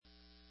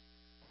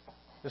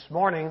This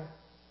morning,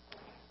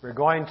 we're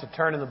going to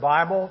turn in the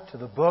Bible to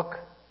the book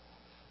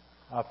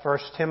of 1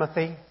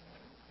 Timothy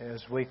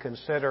as we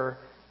consider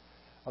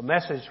a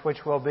message which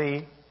will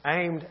be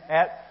aimed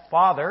at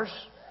fathers,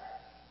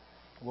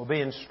 will be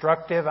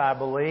instructive, I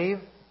believe,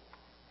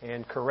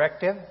 and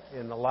corrective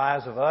in the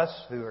lives of us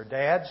who are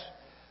dads,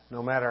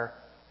 no matter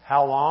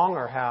how long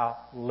or how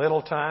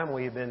little time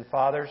we've been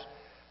fathers.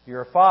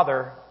 You're a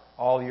father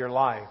all your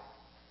life.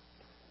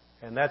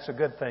 And that's a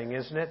good thing,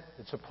 isn't it?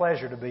 It's a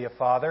pleasure to be a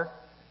father.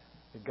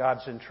 That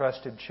God's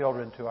entrusted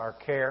children to our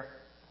care.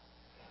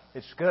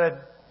 It's good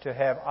to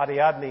have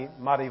Ariadne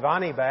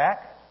Marivani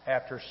back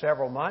after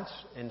several months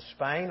in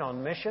Spain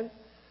on mission.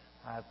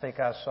 I think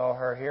I saw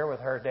her here with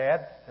her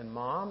dad and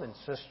mom and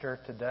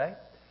sister today.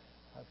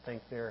 I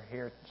think they're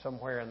here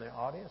somewhere in the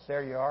audience.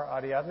 There you are,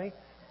 Ariadne.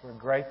 We're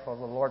grateful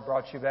the Lord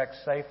brought you back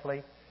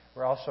safely.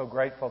 We're also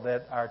grateful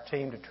that our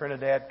team to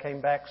Trinidad came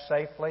back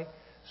safely.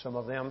 Some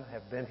of them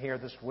have been here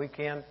this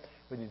weekend.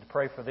 We need to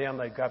pray for them.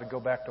 They've got to go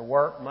back to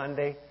work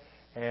Monday.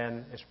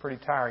 And it's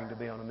pretty tiring to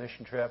be on a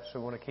mission trip, so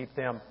we want to keep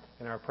them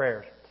in our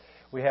prayers.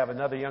 We have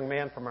another young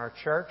man from our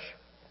church,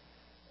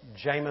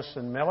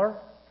 Jameson Miller,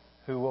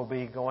 who will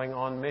be going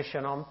on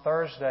mission on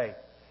Thursday.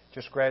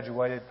 Just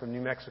graduated from New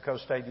Mexico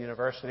State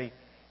University.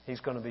 He's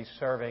going to be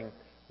serving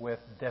with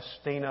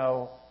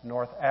Destino,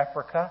 North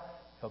Africa.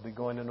 He'll be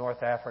going to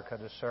North Africa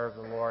to serve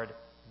the Lord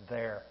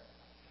there.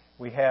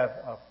 We have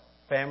a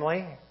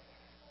family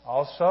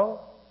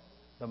also,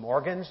 the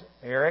Morgans,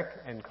 Eric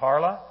and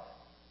Carla,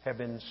 have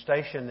been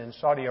stationed in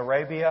Saudi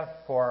Arabia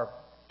for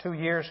 2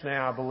 years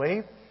now, I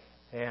believe.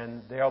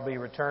 And they'll be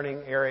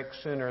returning, Eric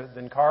sooner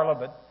than Carla,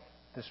 but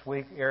this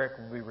week Eric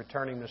will be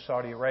returning to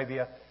Saudi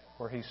Arabia,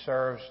 where he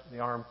serves the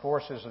armed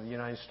forces of the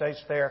United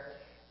States there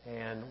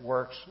and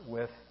works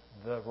with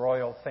the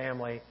royal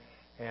family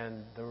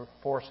and the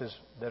forces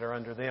that are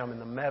under them in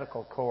the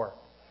medical corps.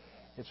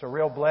 It's a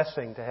real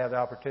blessing to have the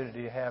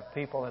opportunity to have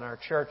people in our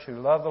church who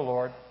love the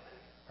Lord,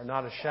 are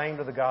not ashamed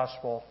of the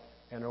gospel,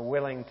 and are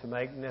willing to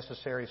make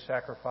necessary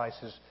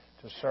sacrifices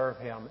to serve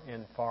Him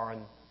in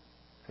foreign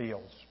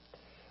fields.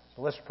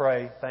 So let's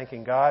pray,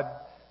 thanking God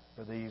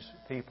for these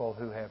people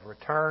who have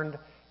returned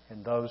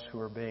and those who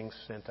are being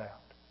sent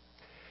out.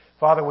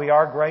 Father, we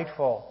are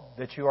grateful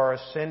that You are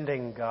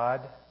ascending,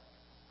 God.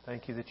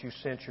 Thank You that You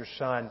sent Your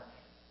Son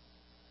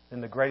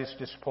in the greatest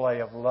display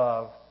of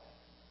love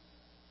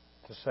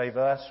to save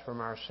us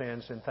from our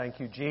sins. And thank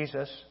You,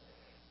 Jesus,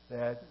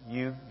 that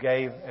You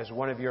gave as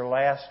one of Your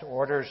last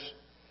orders,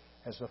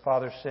 as the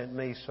Father sent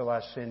Me, so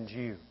I send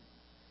you.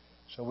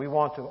 So we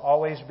want to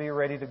always be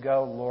ready to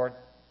go, Lord.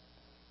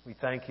 We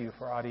thank You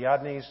for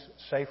Ariadne's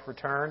safe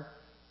return.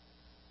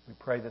 We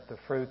pray that the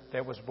fruit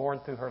that was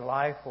born through her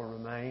life will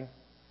remain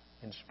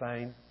in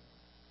Spain.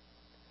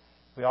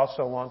 We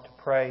also want to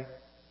pray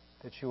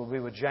that You will be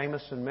with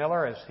Jameson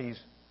Miller as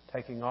he's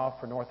taking off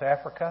for North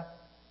Africa,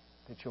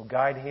 that You'll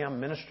guide him,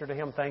 minister to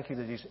him. Thank You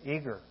that he's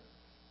eager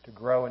to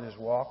grow in his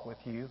walk with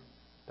You.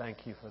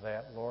 Thank You for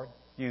that, Lord.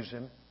 Use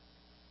him.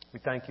 We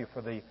thank You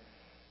for the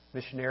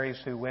missionaries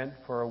who went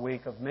for a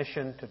week of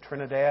mission to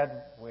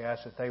Trinidad. We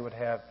ask that they would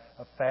have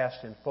a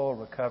fast and full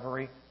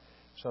recovery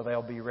so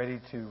they'll be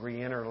ready to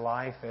re-enter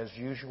life as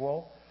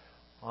usual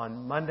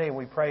on Monday. And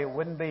we pray it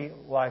wouldn't be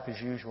life as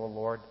usual,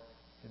 Lord.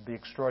 It'd be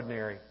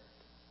extraordinary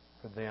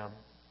for them.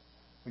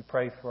 We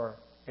pray for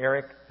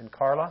Eric and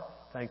Carla.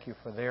 Thank You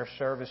for their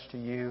service to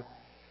You.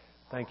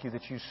 Thank You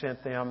that You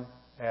sent them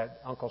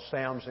at Uncle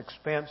Sam's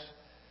expense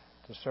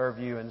to serve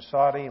You in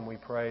Saudi, and we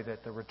pray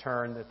that the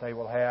return that they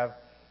will have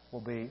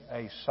will be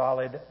a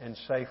solid and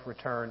safe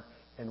return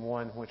and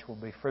one which will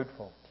be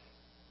fruitful.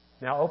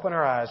 Now open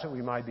our eyes that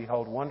we might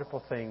behold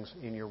wonderful things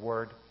in Your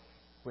Word.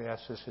 We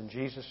ask this in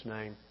Jesus'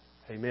 name.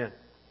 Amen.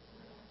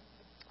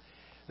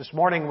 This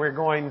morning we're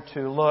going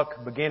to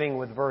look, beginning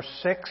with verse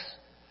 6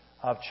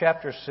 of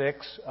chapter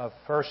 6 of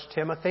 1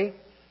 Timothy.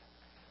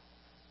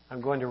 I'm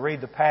going to read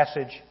the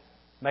passage,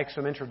 make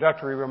some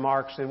introductory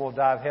remarks, then we'll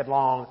dive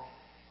headlong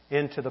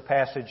into the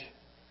passage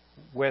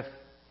with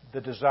the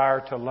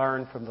desire to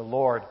learn from the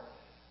Lord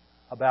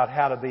about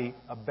how to be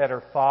a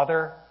better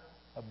father,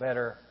 a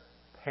better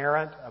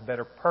parent, a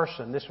better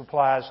person. This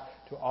applies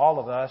to all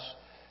of us,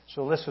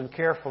 so listen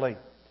carefully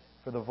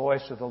for the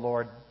voice of the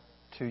Lord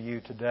to you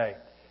today.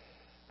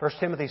 1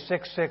 Timothy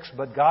 6:6,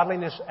 but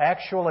godliness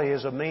actually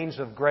is a means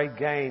of great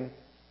gain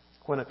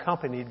when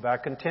accompanied by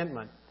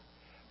contentment.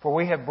 For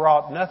we have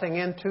brought nothing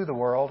into the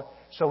world,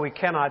 so we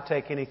cannot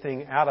take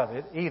anything out of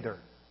it either.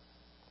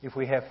 If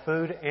we have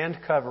food and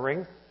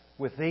covering,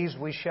 with these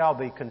we shall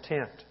be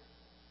content.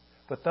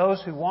 But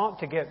those who want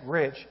to get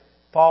rich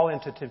fall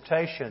into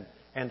temptation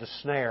and a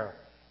snare,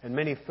 and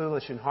many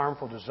foolish and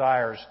harmful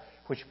desires,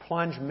 which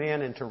plunge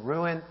men into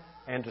ruin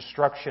and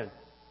destruction.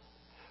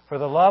 For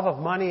the love of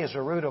money is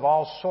a root of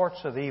all sorts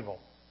of evil,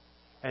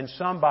 and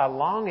some by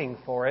longing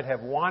for it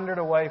have wandered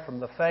away from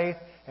the faith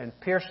and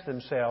pierced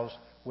themselves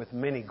with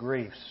many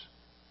griefs.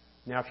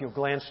 Now if you'll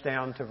glance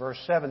down to verse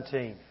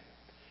 17.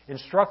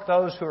 Instruct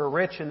those who are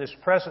rich in this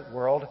present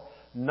world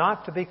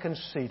not to be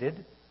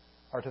conceited,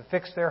 are to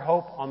fix their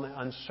hope on the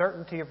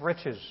uncertainty of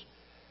riches.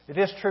 It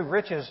is true,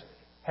 riches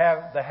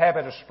have the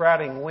habit of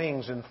sprouting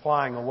wings and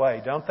flying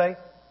away, don't they?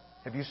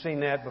 Have you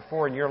seen that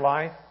before in your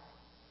life?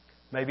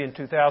 Maybe in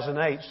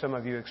 2008 some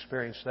of you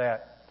experienced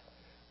that.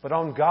 But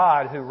on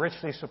God, who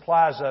richly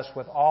supplies us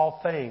with all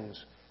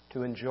things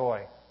to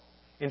enjoy.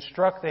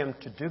 Instruct them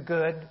to do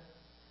good,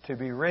 to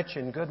be rich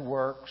in good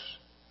works,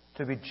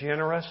 to be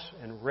generous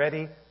and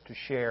ready to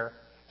share,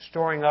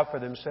 storing up for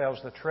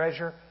themselves the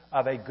treasure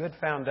of a good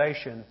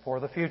foundation for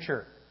the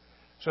future,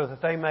 so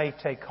that they may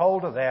take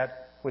hold of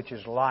that which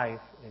is life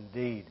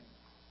indeed.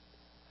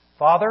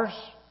 Fathers,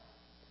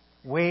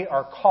 we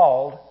are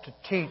called to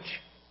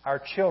teach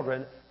our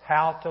children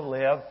how to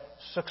live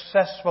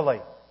successfully.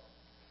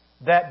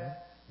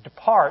 That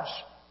departs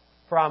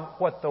from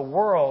what the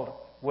world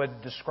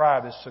would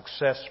describe as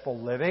successful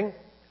living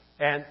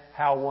and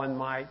how one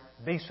might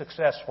be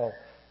successful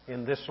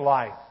in this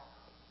life.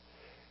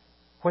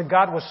 When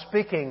God was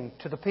speaking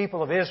to the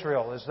people of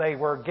Israel as they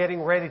were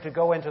getting ready to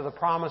go into the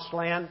Promised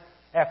Land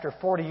after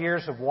 40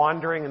 years of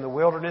wandering in the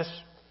wilderness,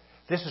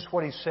 this is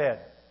what He said.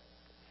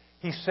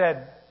 He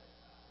said,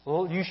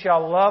 "You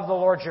shall love the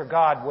Lord your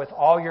God with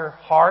all your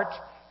heart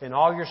and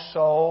all your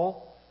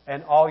soul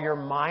and all your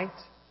might.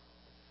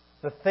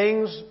 The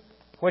things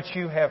which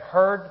you have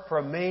heard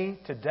from me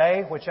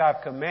today, which I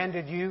have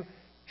commanded you,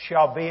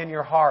 shall be in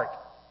your heart.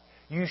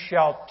 You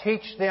shall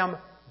teach them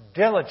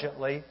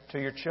diligently to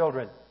your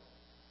children."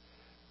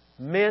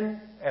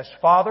 Men, as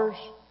fathers,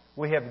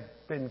 we have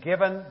been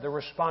given the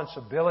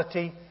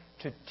responsibility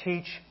to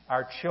teach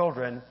our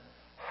children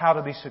how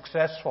to be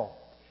successful.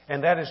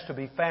 And that is to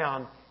be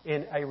found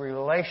in a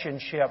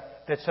relationship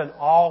that's an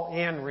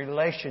all-in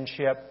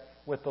relationship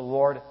with the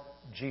Lord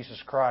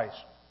Jesus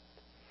Christ.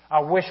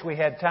 I wish we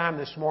had time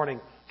this morning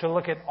to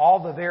look at all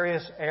the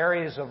various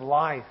areas of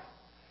life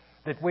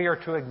that we are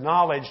to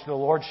acknowledge the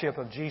Lordship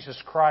of Jesus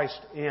Christ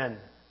in.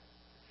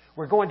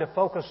 We're going to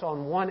focus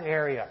on one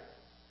area.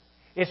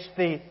 It's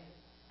the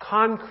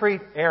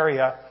concrete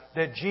area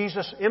that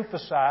Jesus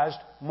emphasized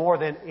more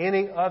than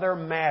any other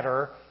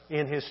matter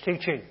in His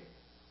teaching.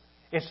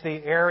 It's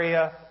the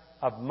area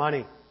of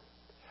money.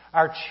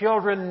 Our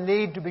children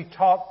need to be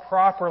taught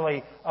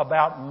properly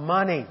about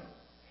money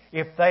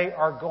if they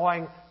are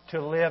going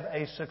to live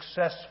a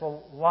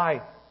successful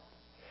life.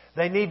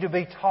 They need to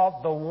be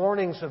taught the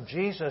warnings of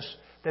Jesus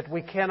that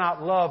we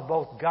cannot love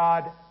both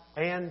God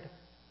and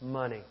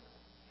money.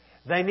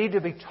 They need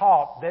to be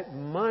taught that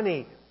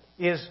money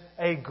is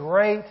a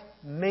great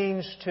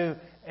means to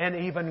an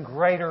even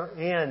greater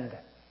end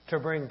to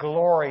bring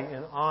glory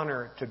and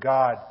honor to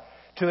God,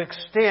 to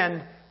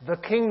extend the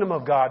kingdom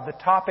of God,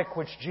 the topic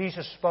which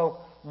Jesus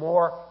spoke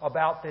more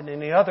about than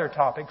any other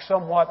topic,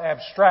 somewhat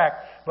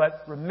abstract.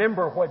 But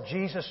remember what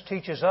Jesus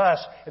teaches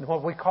us in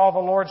what we call the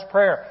Lord's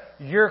Prayer.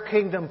 Your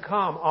kingdom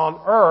come on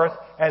earth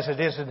as it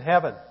is in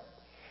heaven.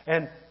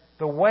 And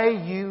the way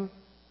you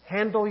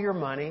handle your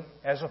money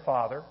as a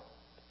father,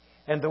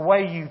 and the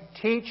way you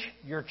teach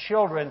your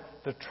children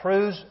the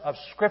truths of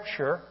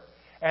Scripture,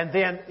 and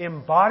then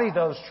embody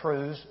those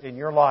truths in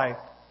your life,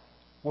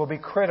 will be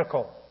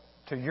critical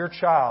to your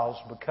child's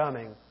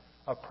becoming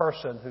a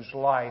person whose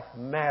life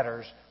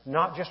matters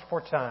not just for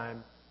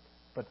time,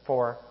 but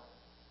for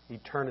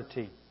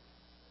eternity.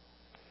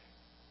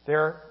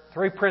 There are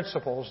three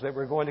principles that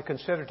we're going to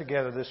consider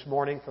together this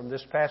morning from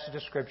this passage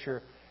of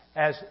Scripture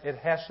as it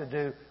has to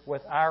do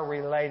with our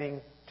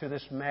relating to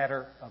this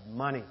matter of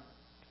money.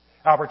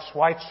 Albert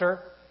Schweitzer,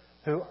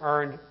 who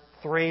earned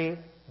 3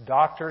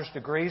 doctor's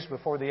degrees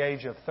before the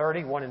age of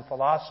 30, one in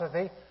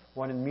philosophy,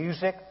 one in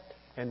music,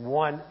 and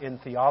one in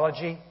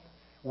theology,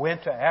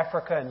 went to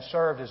Africa and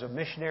served as a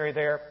missionary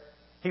there.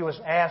 He was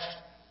asked,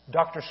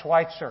 "Dr.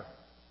 Schweitzer,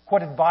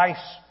 what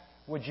advice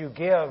would you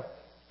give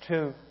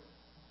to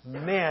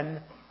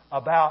men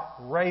about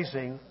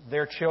raising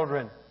their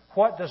children?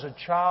 What does a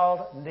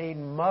child need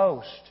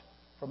most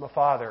from a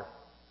father?"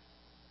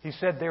 He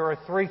said there are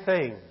 3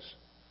 things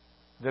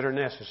that are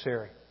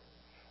necessary.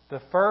 The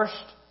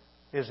first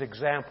is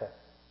example.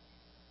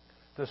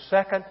 The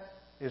second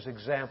is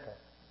example.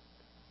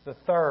 The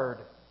third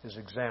is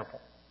example.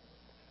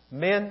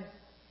 Men,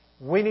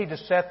 we need to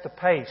set the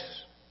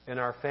pace in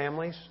our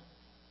families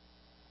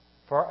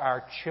for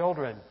our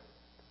children.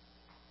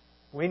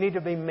 We need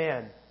to be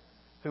men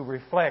who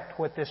reflect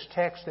what this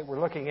text that we're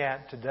looking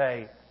at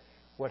today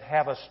would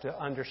have us to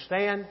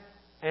understand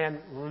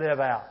and live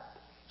out,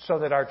 so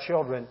that our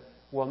children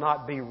will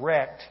not be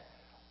wrecked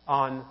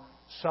on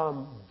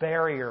some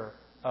barrier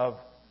of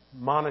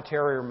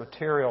monetary or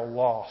material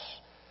loss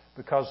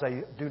because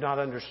they do not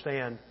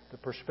understand the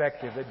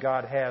perspective that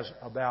God has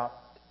about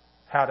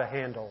how to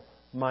handle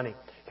money.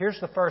 Here's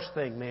the first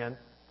thing, men.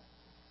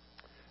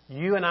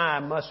 You and I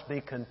must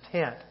be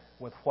content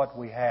with what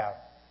we have.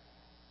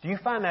 Do you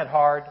find that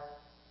hard?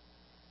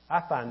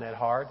 I find that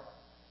hard,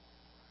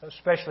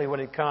 especially when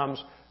it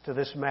comes to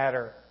this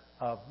matter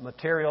of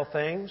material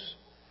things.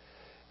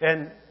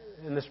 And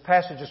in this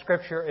passage of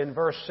Scripture, in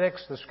verse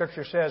 6, the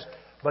Scripture says,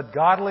 "But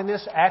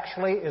godliness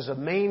actually is a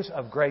means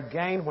of great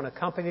gain when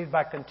accompanied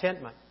by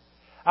contentment."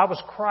 I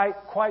was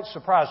quite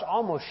surprised,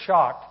 almost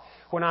shocked,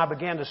 when I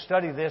began to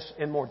study this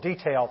in more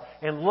detail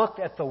and looked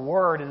at the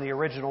word in the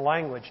original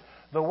language.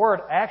 The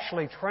word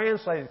actually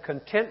translated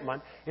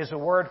contentment is a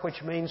word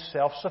which means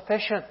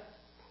self-sufficient.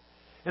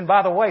 And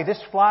by the way,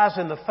 this flies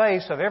in the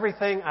face of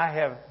everything I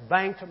have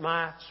banked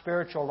my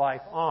spiritual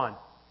life on.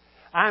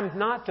 I'm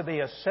not to be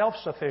a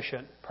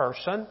self-sufficient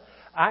person.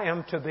 I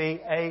am to be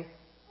a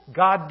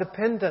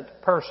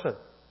God-dependent person.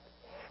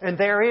 And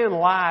therein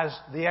lies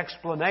the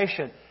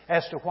explanation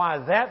as to why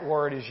that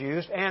word is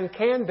used and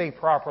can be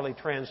properly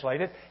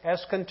translated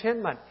as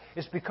contentment.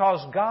 It's because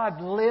God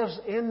lives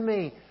in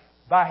me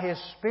by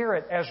His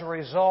Spirit as a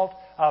result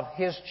of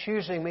His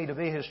choosing me to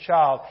be His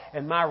child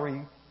and my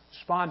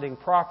responding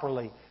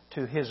properly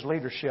to His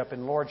leadership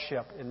and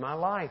lordship in my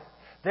life.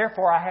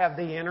 Therefore, I have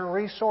the inner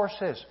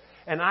resources,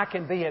 and I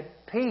can be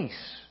at peace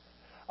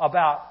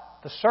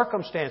about the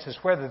circumstances,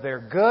 whether they're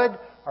good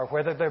or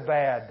whether they're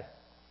bad.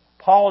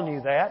 Paul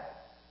knew that.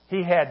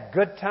 He had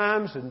good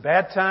times and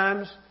bad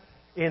times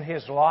in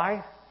his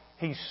life.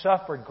 He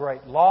suffered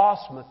great loss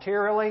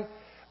materially,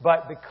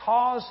 but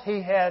because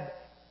he had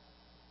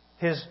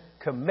his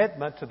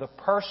commitment to the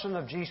person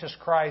of Jesus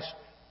Christ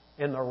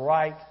in the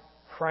right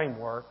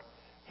framework,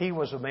 he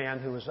was a man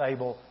who was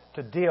able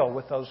to deal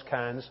with those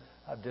kinds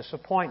of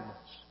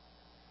disappointments.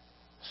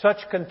 Such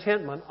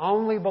contentment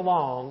only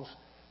belongs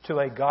to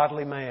a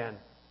godly man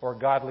or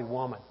godly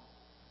woman.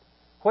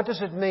 What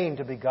does it mean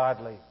to be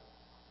godly?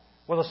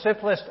 Well, the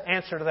simplest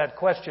answer to that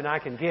question I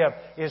can give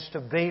is to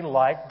be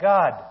like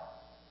God.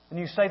 And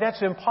you say,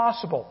 that's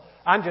impossible.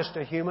 I'm just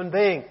a human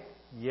being.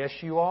 Yes,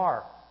 you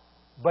are.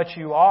 But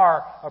you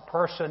are a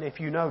person, if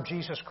you know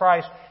Jesus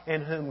Christ,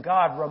 in whom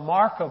God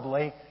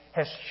remarkably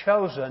has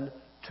chosen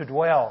to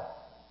dwell.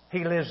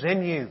 He lives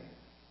in you,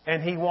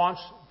 and He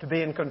wants to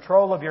be in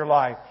control of your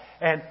life.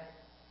 And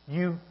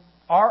you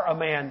are a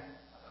man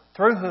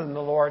through whom the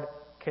Lord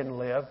can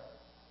live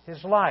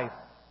His life.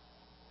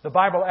 The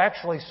Bible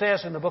actually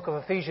says in the book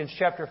of Ephesians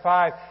chapter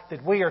 5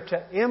 that we are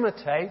to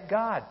imitate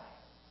God.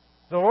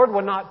 The Lord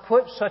would not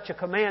put such a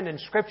command in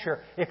Scripture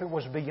if it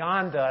was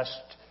beyond us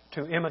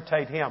to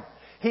imitate Him.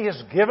 He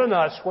has given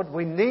us what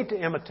we need to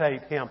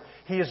imitate Him.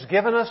 He has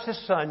given us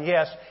His Son,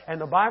 yes, and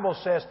the Bible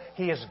says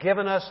He has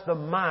given us the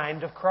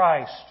mind of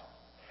Christ.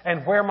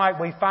 And where might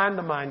we find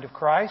the mind of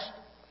Christ?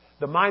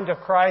 The mind of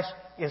Christ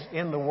is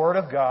in the Word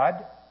of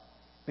God,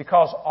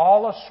 because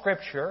all of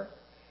Scripture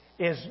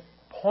is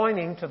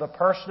pointing to the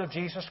person of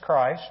Jesus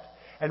Christ,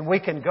 and we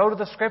can go to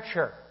the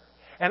Scripture.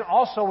 And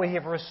also we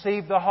have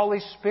received the Holy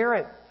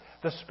Spirit.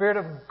 The Spirit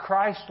of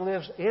Christ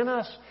lives in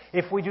us.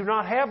 If we do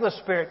not have the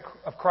Spirit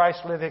of Christ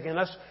living in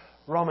us,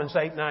 Romans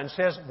 8:9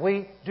 says,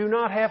 we do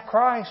not have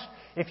Christ.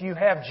 If you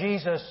have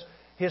Jesus,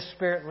 His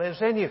Spirit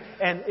lives in you.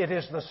 And it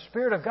is the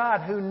Spirit of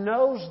God who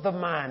knows the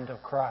mind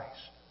of Christ.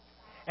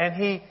 And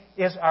He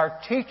is our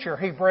teacher.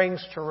 He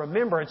brings to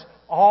remembrance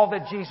all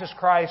that Jesus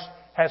Christ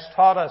has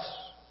taught us.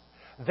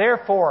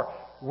 Therefore,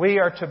 we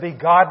are to be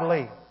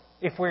godly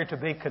if we are to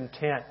be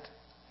content.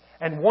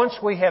 And once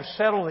we have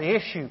settled the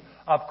issue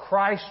of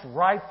Christ's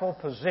rightful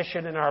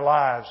position in our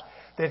lives,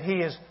 that He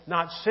is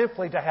not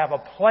simply to have a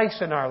place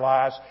in our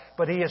lives,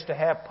 but He is to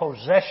have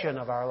possession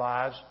of our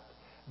lives,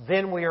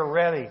 then we are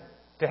ready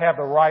to have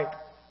the right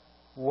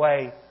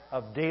way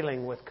of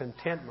dealing with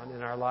contentment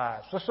in our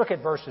lives. Let's look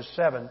at verses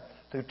 7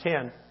 through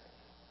 10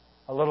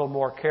 a little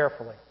more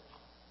carefully.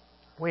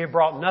 We have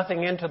brought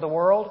nothing into the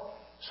world,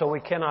 so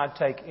we cannot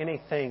take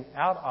anything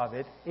out of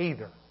it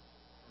either.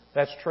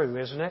 That's true,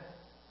 isn't it?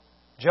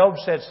 Job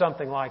said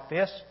something like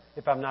this,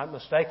 if I'm not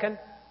mistaken.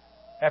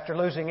 After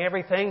losing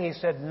everything, he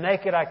said,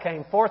 naked I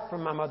came forth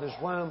from my mother's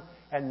womb,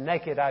 and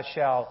naked I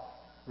shall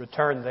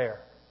return there.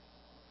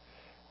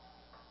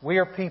 We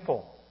are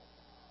people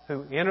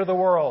who enter the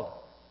world.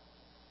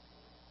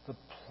 The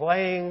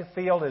playing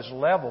field is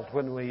leveled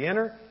when we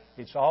enter.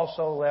 It's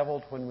also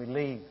leveled when we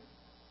leave.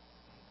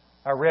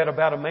 I read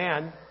about a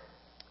man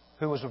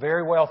who was a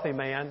very wealthy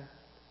man.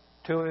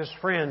 Two of his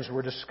friends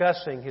were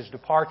discussing his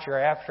departure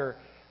after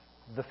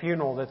the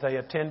funeral that they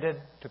attended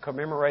to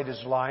commemorate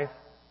his life.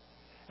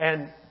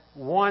 And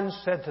one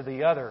said to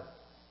the other,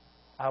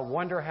 I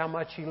wonder how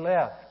much he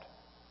left.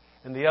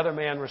 And the other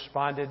man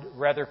responded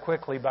rather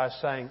quickly by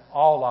saying,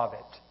 all of it.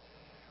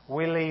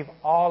 We leave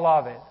all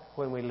of it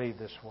when we leave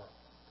this world.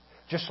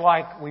 Just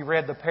like we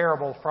read the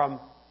parable from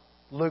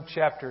Luke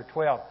chapter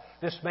 12.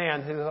 This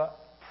man who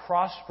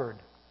prospered,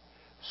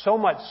 so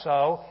much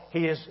so,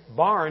 his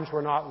barns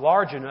were not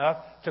large enough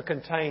to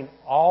contain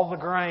all the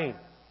grain.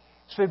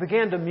 So he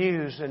began to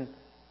muse and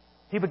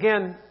he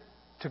began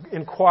to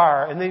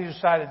inquire, and then he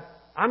decided,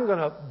 I'm going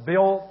to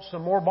build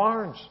some more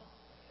barns.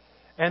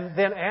 And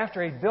then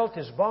after he built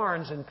his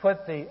barns and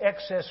put the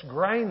excess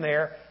grain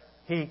there,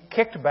 he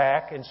kicked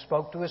back and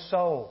spoke to his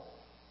soul.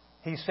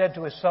 He said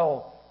to his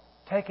soul,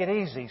 take it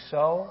easy,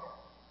 soul.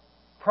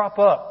 Prop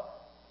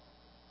up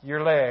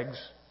your legs,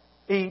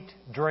 eat,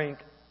 drink,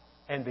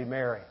 and be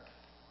merry.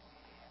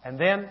 And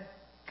then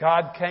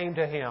God came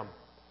to him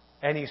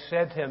and He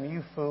said to him,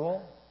 you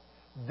fool,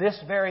 this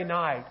very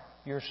night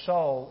your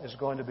soul is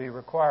going to be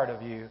required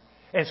of you.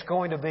 It's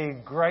going to be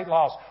great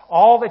loss.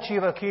 All that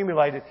you've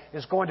accumulated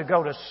is going to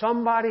go to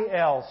somebody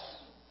else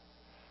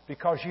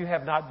because you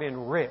have not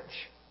been rich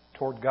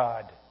toward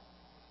God.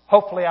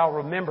 Hopefully I'll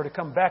remember to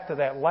come back to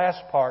that last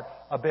part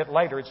a bit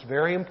later. It's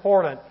very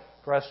important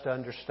for us to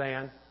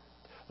understand.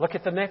 Look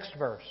at the next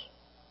verse.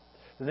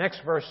 The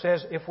next verse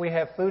says, if we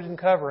have food and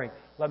covering.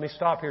 Let me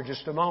stop here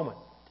just a moment.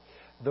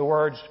 The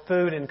words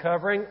food and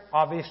covering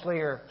obviously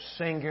are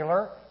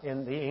singular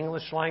in the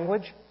English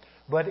language,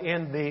 but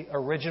in the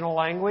original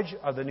language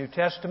of the New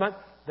Testament,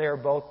 they are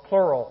both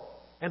plural.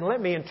 And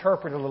let me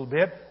interpret a little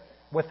bit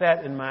with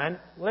that in mind.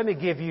 Let me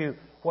give you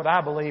what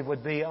I believe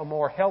would be a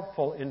more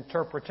helpful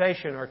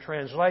interpretation or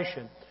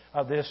translation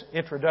of this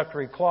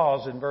introductory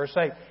clause in verse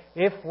 8.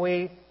 If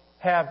we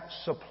have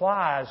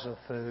supplies of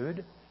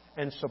food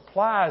and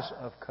supplies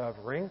of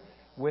covering,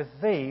 with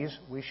these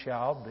we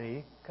shall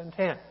be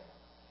content.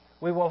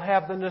 We will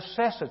have the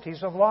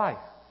necessities of life.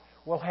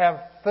 We'll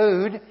have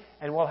food,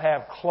 and we'll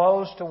have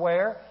clothes to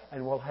wear,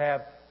 and we'll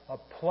have a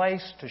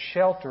place to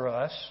shelter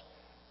us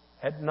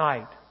at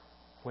night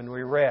when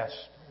we rest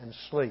and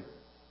sleep.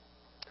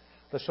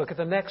 Let's look at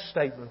the next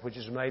statement, which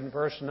is made in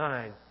verse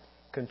 9,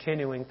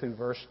 continuing through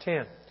verse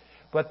 10.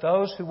 But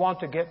those who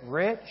want to get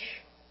rich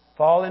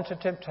fall into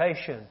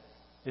temptation.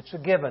 It's a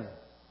given.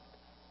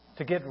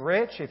 To get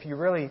rich, if you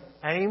really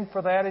aim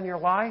for that in your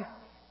life,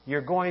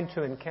 you're going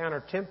to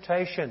encounter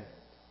temptation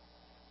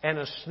and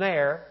a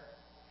snare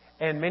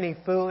and many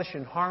foolish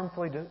and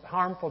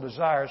harmful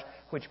desires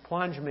which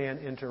plunge men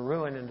into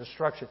ruin and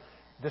destruction.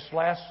 This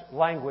last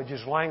language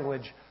is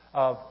language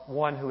of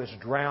one who is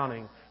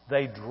drowning.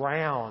 They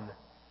drown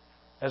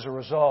as a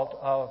result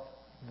of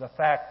the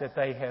fact that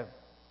they have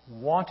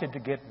wanted to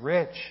get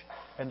rich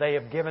and they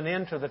have given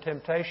in to the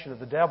temptation of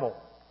the devil.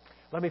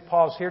 Let me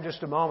pause here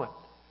just a moment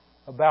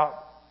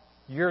about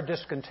your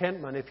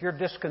discontentment. If you're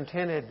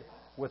discontented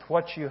with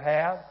what you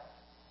have,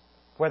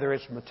 whether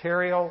it's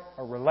material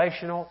or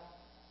relational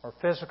or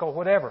physical,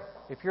 whatever,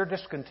 if you're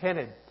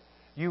discontented,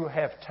 you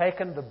have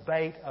taken the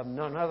bait of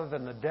none other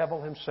than the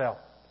devil himself.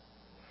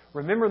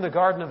 Remember in the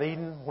Garden of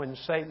Eden when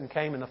Satan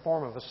came in the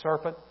form of a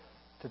serpent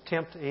to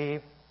tempt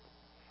Eve,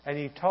 and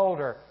he told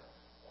her,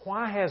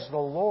 why has the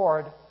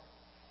Lord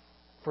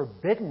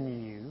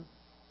forbidden you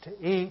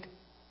to eat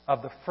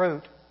of the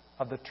fruit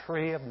of the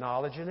tree of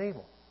knowledge and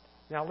evil?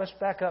 Now let's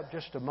back up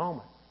just a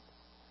moment.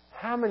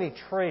 How many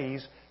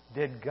trees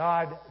did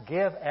God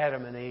give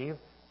Adam and Eve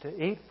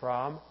to eat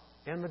from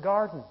in the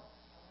garden?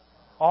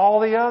 All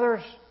the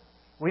others.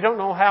 We don't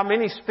know how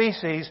many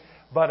species,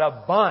 but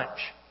a bunch.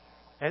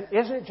 And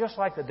isn't it just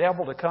like the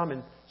devil to come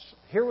and...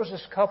 Here was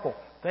this couple.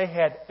 They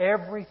had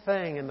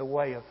everything in the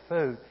way of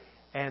food.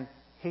 And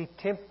he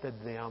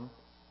tempted them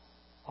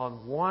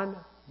on one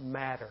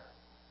matter.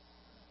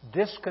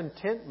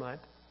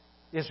 Discontentment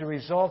is a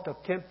result of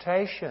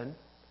temptation,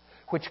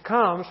 which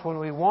comes when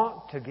we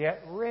want to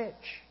get rich,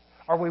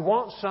 or we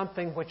want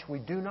something which we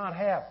do not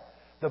have.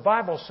 The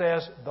Bible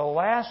says, the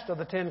last of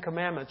the 10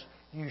 Commandments,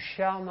 you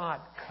shall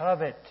not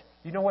covet.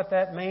 You know what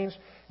that means?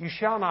 You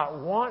shall not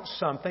want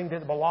something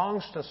that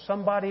belongs to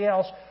somebody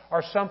else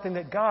or something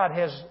that God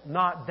has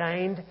not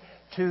deigned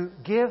to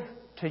give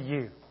to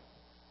you.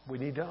 We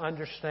need to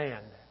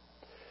understand.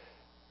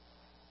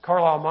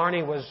 Carlisle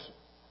Marney was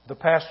the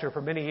pastor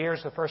for many years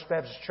of the First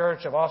Baptist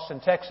Church of Austin,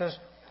 Texas.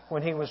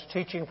 When he was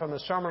teaching from the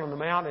Sermon on the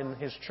Mount in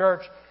his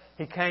church,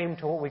 he came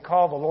to what we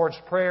call the Lord's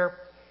Prayer.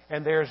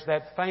 And there's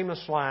that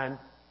famous line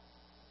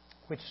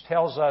which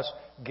tells us,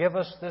 give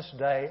us this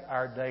day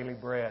our daily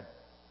bread.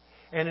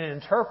 And in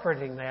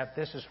interpreting that,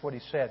 this is what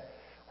he said.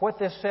 What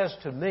this says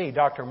to me,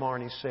 Dr.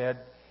 Marney said,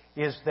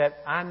 is that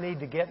I need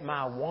to get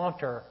my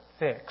wanter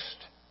fixed.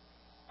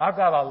 I've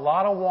got a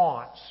lot of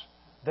wants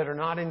that are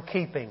not in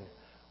keeping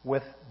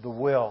with the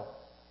will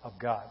of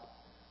God.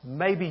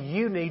 Maybe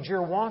you need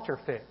your wanter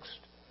fixed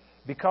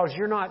because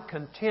you're not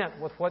content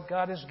with what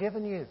God has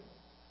given you.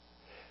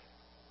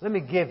 Let me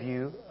give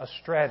you a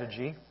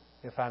strategy,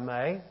 if I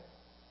may,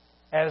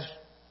 as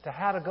to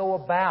how to go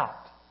about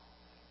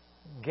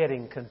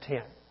getting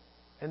content.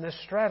 And this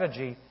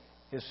strategy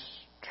is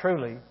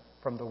truly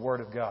from the Word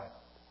of God.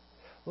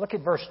 Look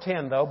at verse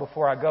 10, though,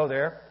 before I go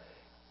there.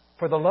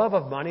 For the love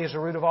of money is the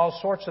root of all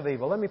sorts of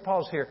evil. Let me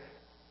pause here.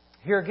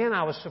 Here again,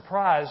 I was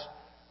surprised.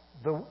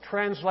 The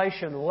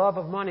translation, love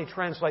of money,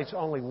 translates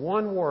only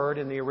one word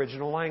in the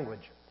original language.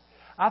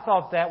 I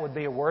thought that would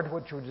be a word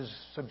which would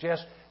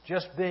suggest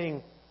just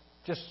being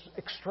just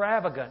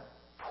extravagant,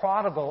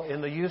 prodigal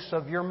in the use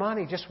of your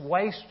money, just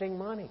wasting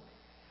money.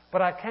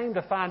 But I came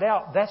to find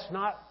out that's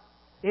not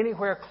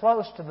anywhere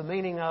close to the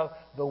meaning of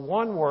the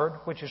one word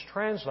which is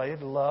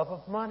translated love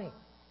of money.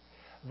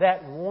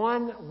 That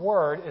one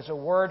word is a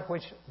word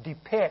which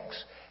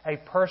depicts a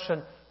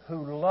person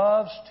who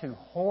loves to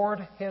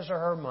hoard his or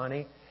her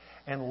money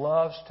and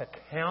loves to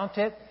count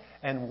it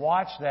and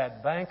watch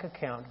that bank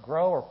account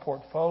grow or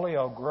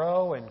portfolio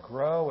grow and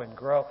grow and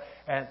grow.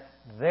 And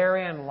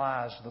therein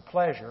lies the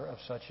pleasure of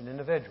such an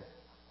individual.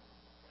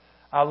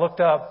 I looked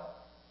up,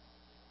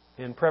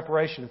 in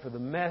preparation for the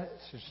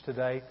message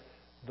today,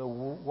 the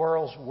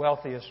world's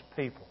wealthiest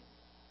people.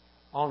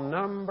 On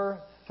number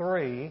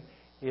 3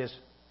 is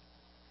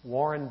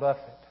Warren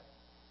Buffett.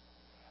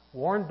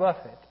 Warren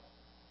Buffett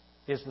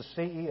is the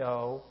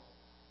CEO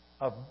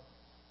of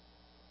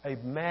a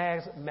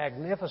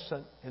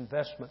magnificent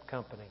investment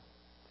company.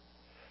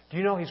 Do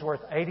you know he's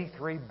worth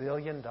 $83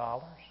 billion?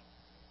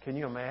 Can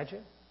you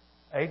imagine?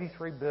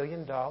 $83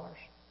 billion.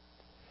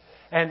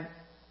 And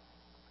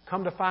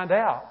come to find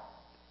out,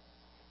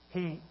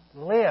 he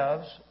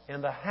lives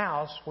in the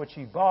house which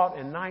he bought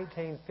in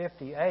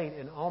 1958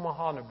 in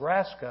Omaha,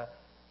 Nebraska.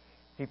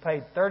 He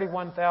paid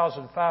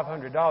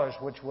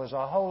 $31,500, which was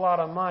a whole lot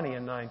of money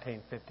in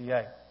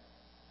 1958.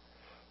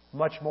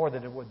 Much more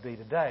than it would be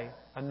today.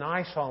 A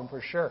nice home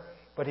for sure.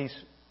 But he's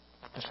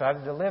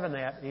decided to live in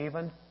that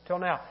even till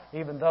now,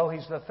 even though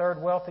he's the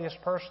third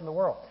wealthiest person in the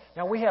world.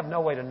 Now, we have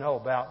no way to know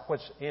about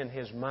what's in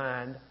his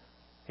mind.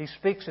 He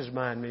speaks his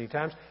mind many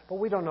times, but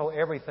we don't know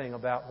everything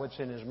about what's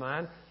in his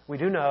mind. We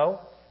do know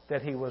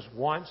that he was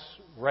once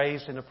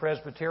raised in a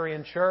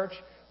Presbyterian church,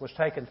 was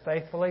taken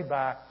faithfully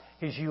by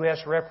his U.S.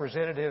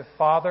 representative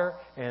father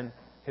and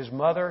his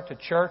mother to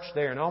church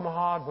there in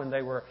Omaha. When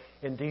they were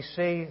in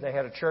D.C., they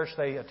had a church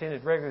they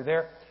attended regularly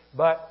there.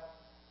 But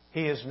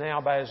he is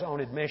now, by his own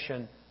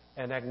admission,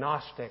 an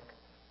agnostic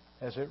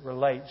as it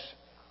relates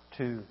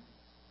to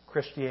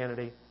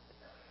Christianity.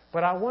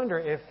 But I wonder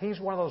if he's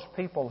one of those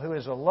people who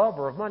is a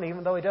lover of money,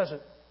 even though he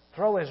doesn't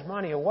throw his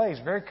money away.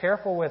 He's very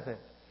careful with it.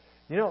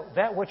 You know,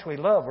 that which we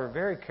love, we're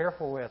very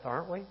careful with,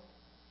 aren't we?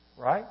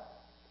 Right?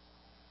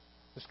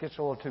 This gets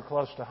a little too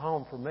close to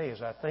home for me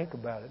as I think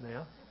about it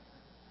now.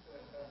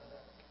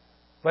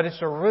 But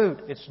it's a root.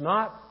 It's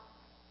not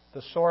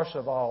the source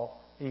of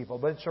all evil,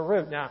 but it's a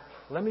root. Now,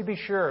 let me be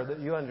sure that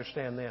you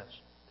understand this.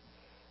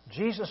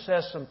 Jesus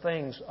says some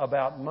things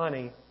about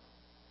money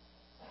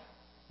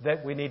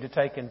that we need to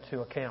take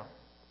into account.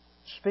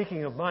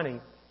 Speaking of money,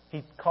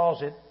 he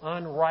calls it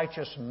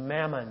unrighteous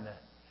mammon.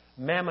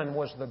 Mammon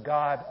was the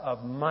god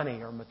of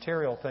money or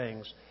material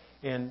things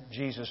in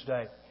Jesus'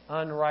 day.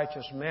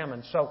 Unrighteous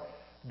mammon. So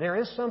there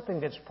is something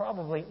that's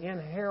probably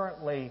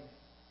inherently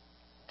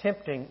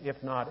tempting,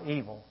 if not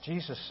evil.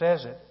 Jesus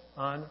says it,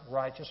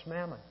 unrighteous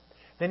mammon.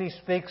 Then he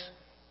speaks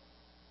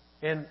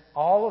in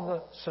all of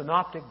the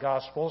synoptic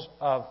gospels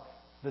of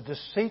the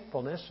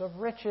deceitfulness of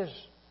riches.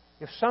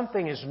 If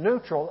something is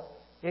neutral,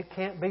 it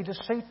can't be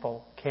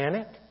deceitful, can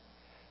it?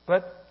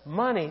 But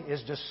money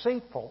is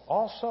deceitful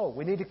also.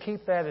 We need to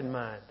keep that in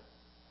mind.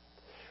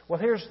 Well,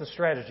 here's the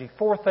strategy.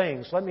 4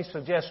 things. Let me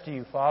suggest to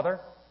you, Father,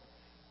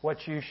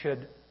 what you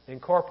should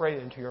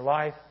incorporate into your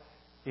life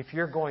if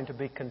you're going to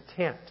be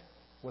content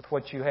with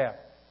what you have.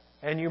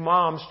 And you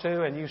moms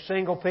too, and you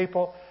single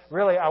people.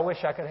 Really, I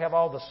wish I could have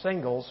all the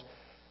singles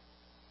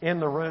in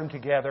the room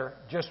together,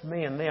 just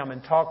me and them,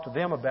 and talk to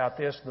them about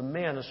this, the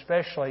men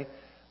especially,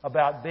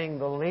 about being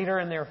the leader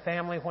in their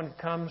family when it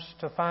comes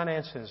to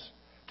finances,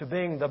 to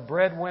being the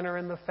breadwinner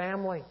in the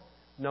family.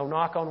 No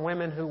knock on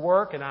women who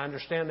work, and I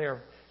understand there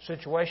are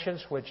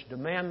situations which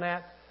demand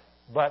that,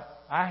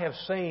 but I have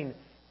seen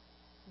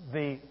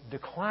the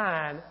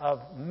decline of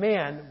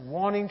men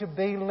wanting to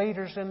be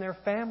leaders in their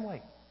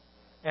family.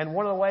 And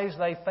one of the ways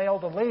they fail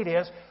to lead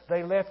is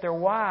they let their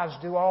wives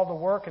do all the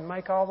work and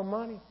make all the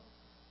money.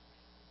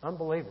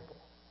 Unbelievable.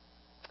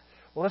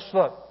 Well, let's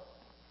look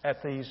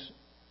at these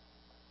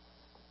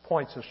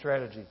points of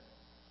strategy.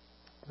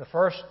 The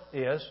first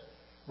is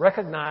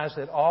recognize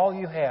that all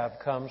you have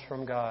comes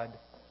from God.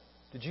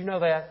 Did you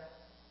know that?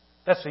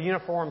 That's the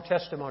uniform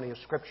testimony of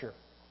Scripture.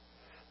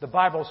 The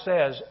Bible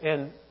says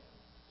in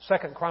 2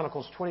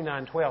 Chronicles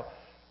 29:12,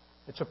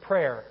 it's a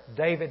prayer,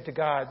 David to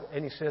God,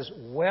 and he says,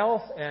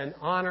 wealth and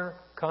honor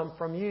come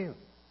from you.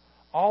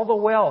 All the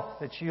wealth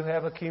that you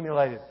have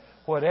accumulated,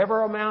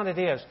 whatever amount it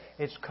is,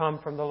 it's come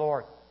from the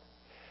Lord.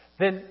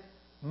 Then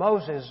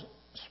Moses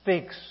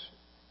speaks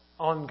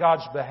on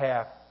God's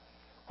behalf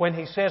when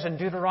he says in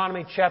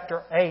Deuteronomy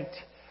chapter 8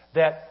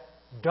 that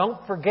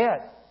don't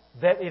forget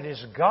that it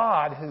is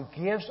God who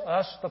gives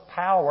us the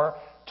power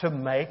to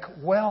make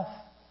wealth.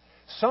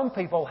 Some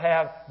people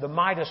have the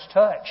Midas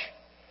touch.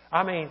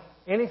 I mean,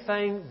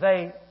 anything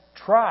they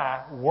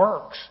try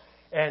works,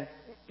 and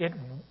it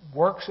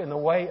works in the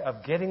way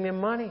of getting them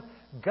money.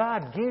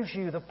 God gives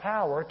you the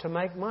power to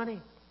make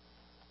money.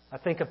 I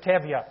think of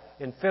Tevye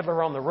in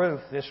Fiddler on the Roof,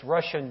 this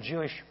Russian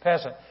Jewish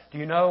peasant. Do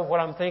you know what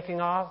I'm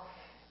thinking of?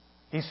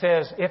 He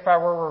says, if I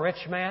were a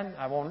rich man,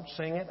 I won't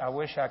sing it. I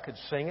wish I could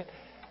sing it.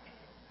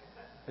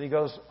 And he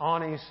goes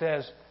on and he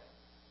says,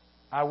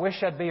 I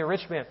wish I'd be a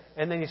rich man.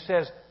 And then he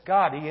says,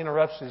 God, he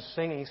interrupts his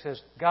singing. He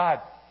says,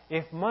 God,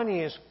 if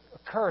money is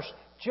a curse,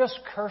 just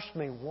curse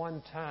me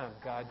one time,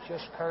 God.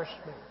 Just curse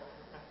me.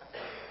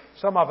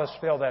 Some of us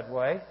feel that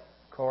way,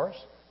 of course,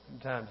 from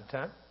time to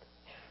time.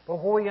 But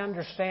what we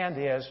understand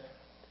is,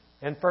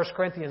 in 1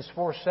 Corinthians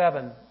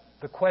 4:7,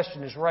 the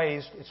question is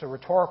raised. It's a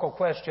rhetorical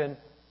question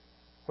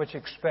which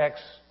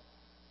expects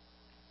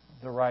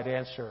the right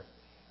answer.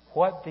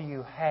 What do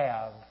you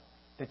have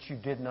that you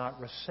did not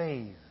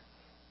receive?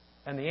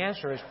 And the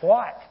answer is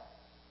what?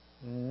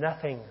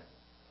 Nothing.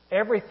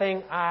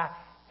 Everything I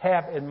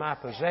have in my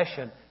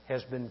possession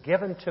has been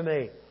given to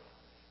me.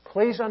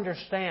 Please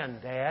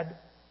understand, Dad,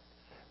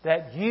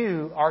 that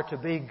you are to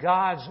be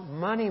God's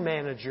money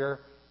manager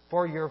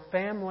for your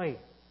family.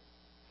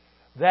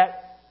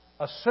 That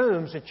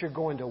assumes that you're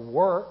going to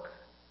work,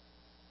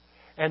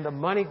 and the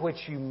money which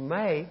you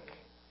make,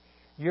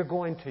 you're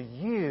going to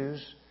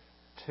use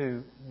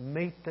to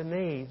meet the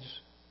needs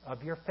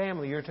of your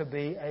family. You're to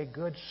be a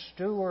good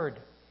steward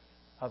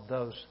of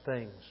those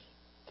things.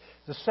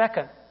 The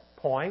second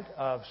point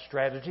of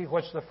strategy,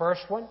 what's the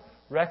first one?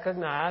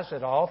 Recognize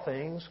that all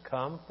things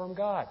come from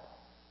God.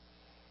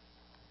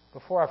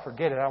 Before I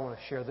forget it, I want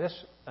to share this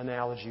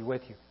analogy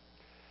with you.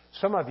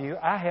 Some of you,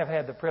 I have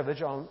had the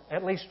privilege on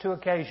at least 2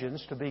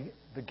 occasions to be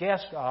the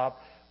guest of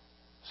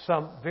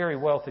some very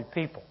wealthy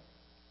people.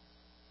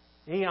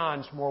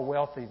 Eons more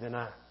wealthy than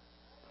I.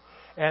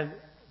 And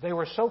they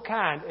were so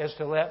kind as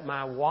to let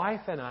my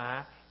wife and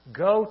I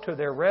go to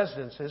their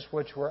residences,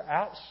 which were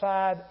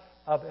outside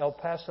of El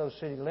Paso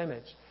city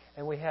limits,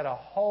 and we had a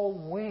whole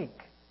week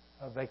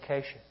of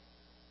vacation.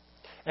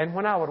 And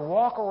when I would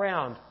walk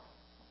around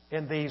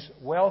in these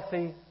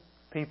wealthy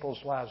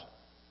people's lives,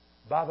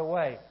 by the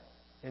way,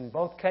 in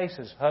both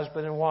cases,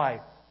 husband and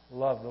wife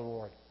love the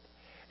Lord.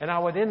 And I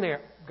would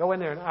go in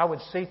there and I would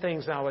see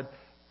things and I would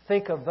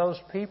think of those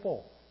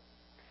people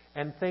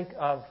and think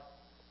of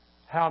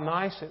how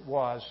nice it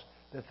was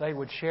that they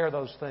would share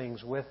those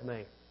things with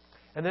me.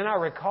 And then I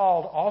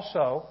recalled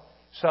also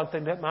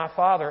something that my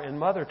father and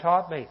mother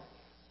taught me.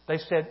 They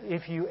said,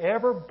 if you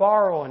ever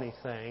borrow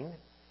anything,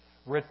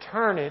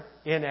 return it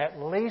in at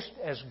least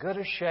as good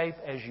a shape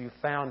as you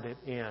found it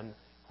in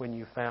when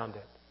you found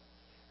it.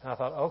 And I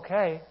thought,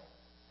 okay.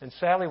 And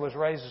Sally was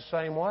raised the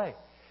same way.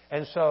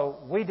 And so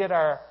we did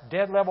our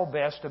dead level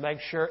best to make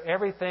sure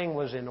everything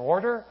was in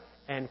order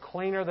and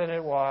cleaner than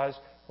it was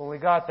when we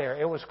got there.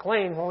 It was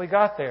clean when we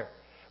got there.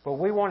 But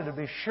we wanted to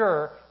be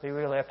sure that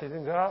we left it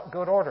in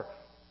good order.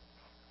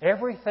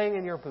 Everything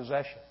in your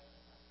possession,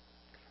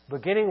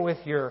 beginning with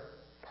your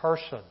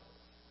person,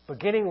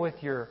 beginning with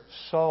your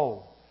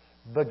soul,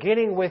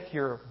 beginning with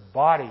your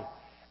body,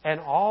 and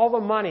all the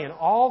money and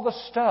all the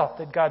stuff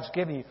that God's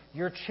given you,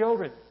 your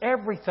children,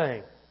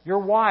 everything, your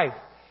wife,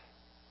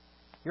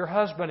 your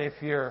husband if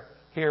you're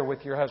here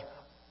with your husband.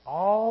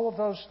 All of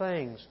those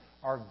things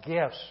are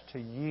gifts to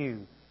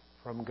you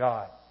from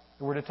God.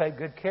 And we're to take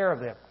good care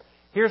of them.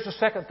 Here's the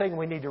second thing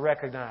we need to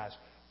recognize.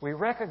 We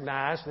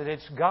recognize that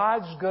it's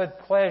God's good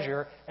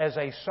pleasure as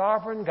a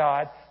sovereign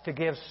God to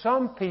give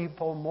some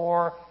people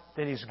more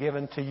than He's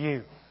given to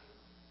you.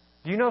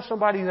 Do you know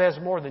somebody who has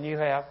more than you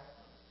have?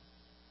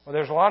 Well,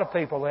 there's a lot of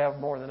people who have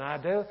more than I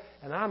do,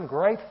 and I'm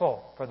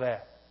grateful for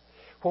that.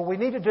 What we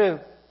need to do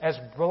as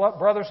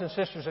brothers and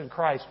sisters in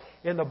Christ,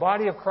 in the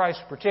body of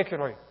Christ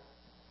particularly,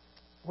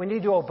 we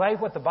need to obey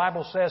what the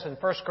Bible says in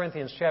 1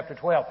 Corinthians chapter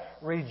 12.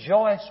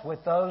 Rejoice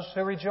with those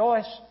who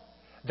rejoice.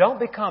 Don't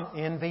become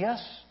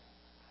envious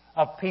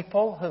of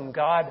people whom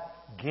God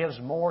gives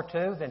more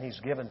to than He's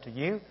given to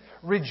you.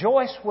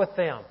 Rejoice with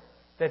them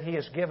that He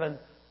has given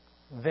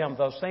them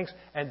those things,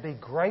 and be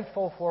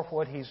grateful for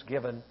what He's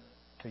given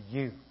to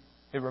you.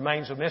 It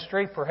remains a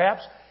mystery,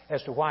 perhaps,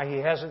 as to why He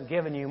hasn't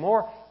given you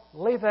more.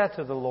 Leave that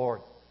to the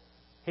Lord.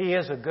 He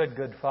is a good,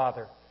 good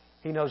Father.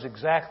 He knows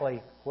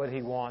exactly what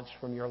He wants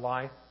from your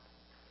life.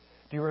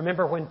 Do you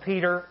remember when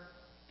Peter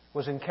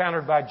was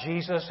encountered by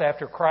Jesus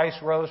after Christ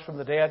rose from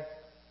the dead?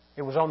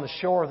 It was on the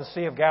shore of the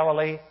Sea of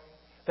Galilee.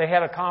 They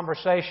had a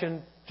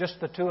conversation, just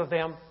the two of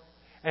them.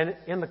 And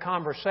in the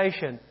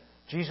conversation,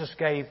 Jesus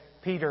gave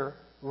Peter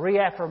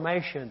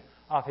reaffirmation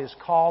of his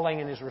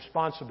calling and his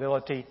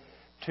responsibility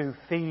to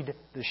feed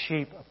the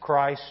sheep of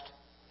Christ.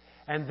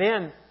 And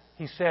then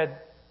He said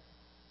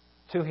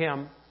to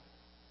him,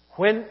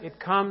 when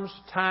it comes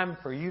time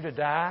for you to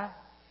die,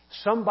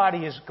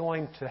 somebody is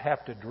going to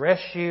have to dress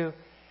you,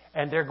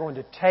 and they're going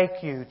to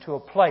take you to a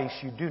place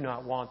you do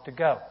not want to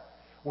go.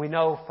 We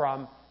know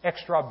from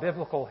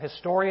extra-biblical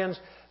historians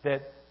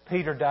that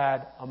Peter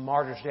died a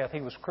martyr's death.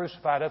 He was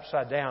crucified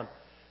upside down.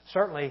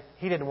 Certainly,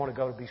 he didn't want to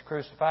go to be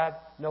crucified.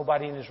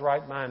 Nobody in his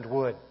right mind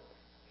would.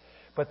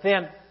 But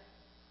then,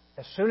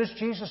 as soon as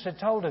Jesus had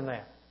told him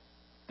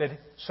that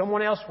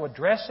someone else would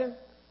dress him,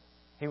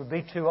 he would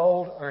be too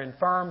old or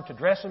infirm to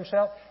dress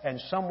himself, and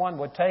someone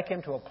would take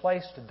him to a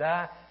place to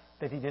die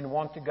that he didn't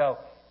want to go.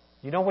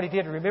 You know what he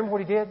did? Remember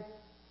what he did?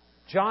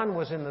 John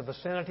was in the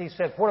vicinity. He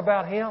said, what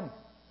about him?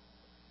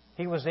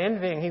 He was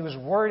envying. He was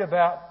worried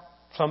about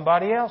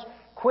somebody else.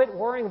 Quit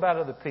worrying about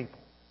other people.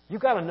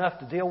 You've got enough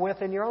to deal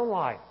with in your own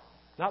life.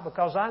 Not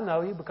because I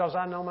know you, because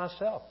I know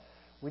myself.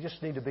 We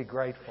just need to be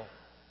grateful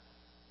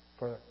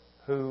for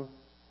who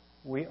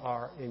we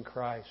are in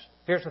Christ.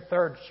 Here's the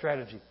third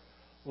strategy.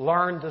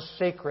 Learn the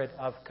secret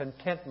of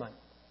contentment.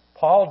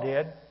 Paul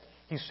did.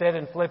 He said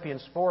in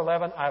Philippians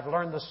 4:11, I've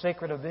learned the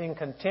secret of being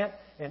content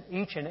in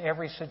each and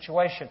every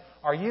situation.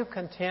 Are you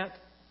content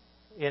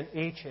in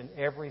each and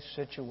every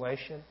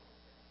situation?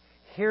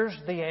 Here's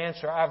the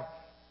answer. I've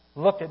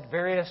looked at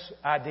various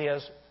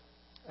ideas,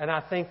 and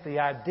I think the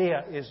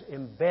idea is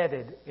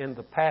embedded in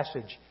the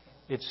passage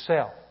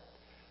itself.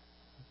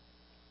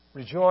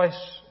 Rejoice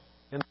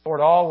In the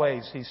Lord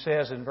always, he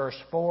says in verse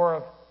 4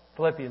 of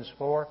Philippians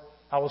 4,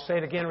 I will say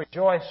it again,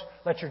 rejoice.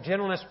 Let your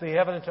gentleness be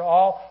evident to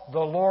all. The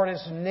Lord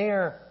is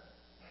near.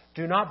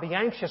 Do not be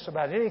anxious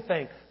about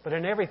anything, but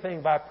in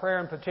everything by prayer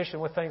and petition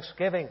with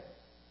thanksgiving.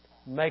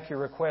 Make your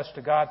request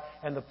to God,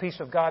 and the peace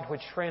of God,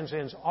 which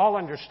transcends all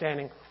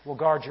understanding, will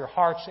guard your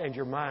hearts and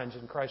your minds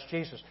in Christ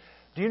Jesus.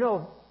 Do you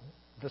know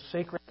the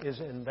secret is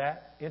in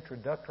that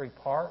introductory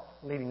part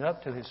leading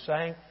up to his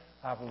saying,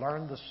 I've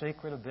learned the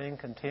secret of being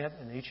content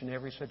in each and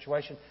every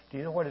situation. Do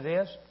you know what it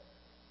is?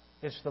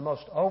 It's the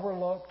most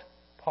overlooked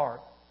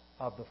part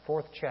of the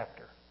 4th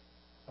chapter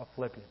of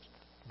Philippians.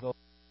 The Lord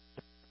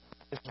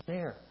is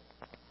near.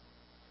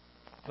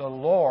 The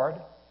Lord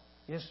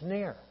is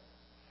near.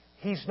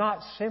 He's not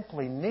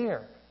simply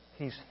near.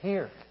 He's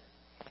here.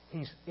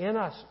 He's in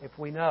us if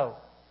we know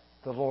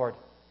the Lord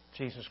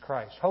Jesus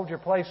Christ. Hold your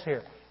place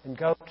here and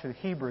go to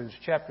Hebrews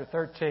chapter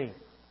 13.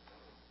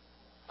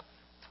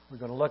 We're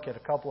going to look at a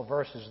couple of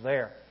verses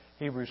there.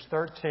 Hebrews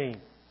 13,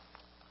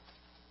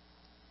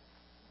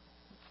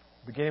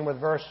 beginning with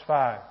verse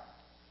 5.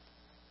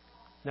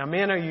 Now,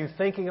 men, are you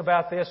thinking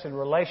about this in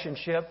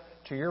relationship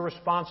to your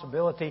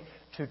responsibility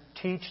to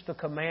teach the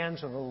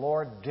commands of the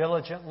Lord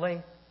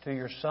diligently to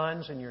your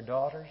sons and your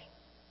daughters?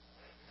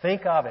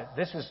 Think of it.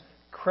 This is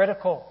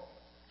critical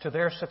to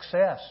their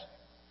success.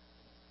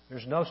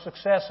 There's no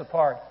success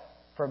apart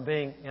from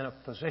being in a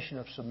position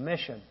of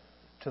submission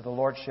to the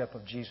Lordship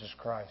of Jesus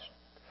Christ.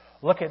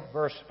 Look at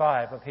verse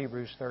 5 of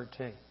Hebrews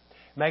 13.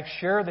 Make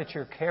sure that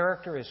your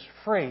character is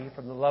free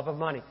from the love of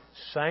money.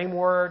 Same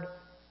word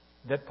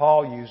that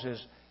Paul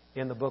uses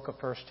in the book of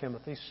 1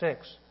 Timothy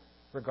 6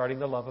 regarding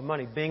the love of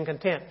money. Being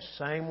content,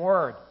 same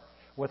word,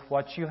 with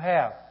what you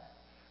have.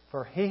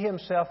 For He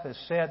Himself has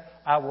said,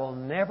 I will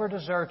never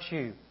desert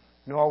you,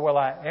 nor will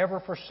I ever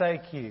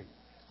forsake you.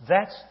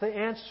 That's the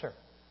answer.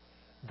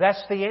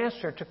 That's the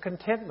answer to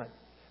contentment.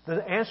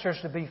 The answer is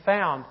to be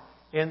found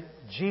in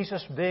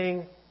Jesus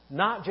being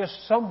not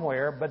just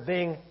somewhere, but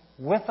being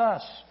with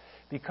us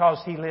because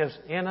He lives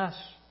in us.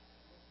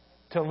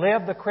 To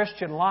live the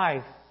Christian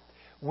life,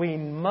 we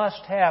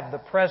must have the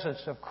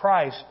presence of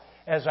Christ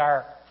as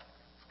our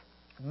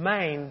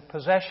main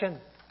possession.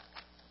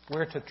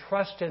 We're to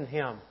trust in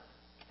Him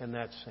in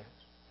that sense.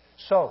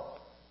 So,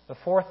 the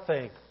fourth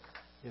thing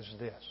is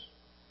this,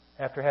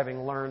 after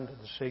having learned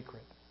the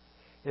secret,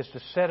 is to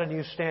set a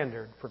new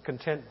standard for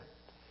contentment.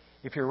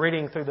 If you're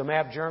reading through the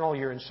map journal,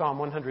 you're in Psalm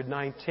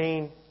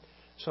 119.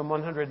 Psalm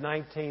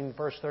 119,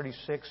 verse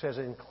 36 says,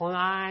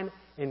 Incline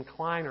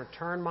or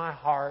turn my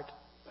heart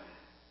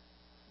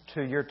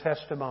to your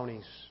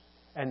testimonies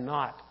and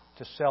not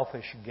to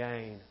selfish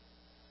gain.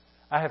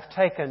 I have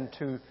taken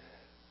to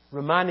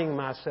reminding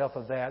myself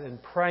of that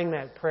and praying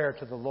that prayer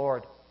to the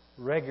Lord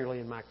regularly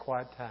in my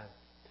quiet time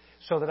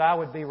so that I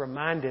would be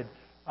reminded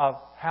of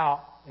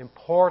how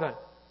important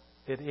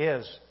it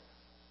is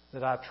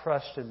that I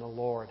trust in the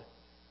Lord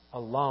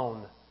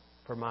alone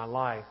for my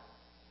life.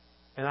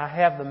 And I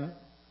have the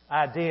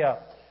idea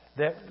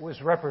that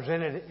was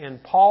represented in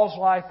Paul's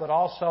life, but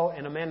also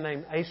in a man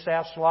named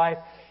Asaph's life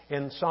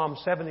in Psalm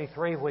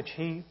 73, which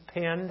he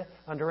penned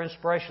under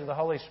inspiration of the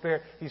Holy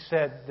Spirit. He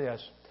said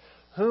this,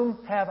 Whom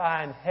have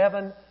I in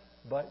heaven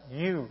but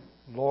you,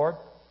 Lord?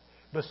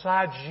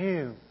 Besides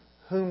you,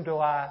 whom do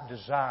I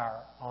desire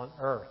on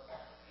earth?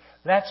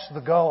 That's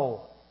the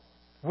goal.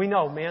 We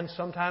know, men,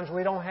 sometimes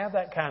we don't have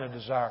that kind of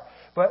desire.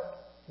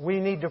 But we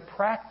need to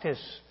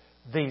practice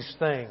these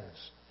things.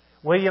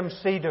 William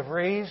C.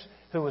 DeVries,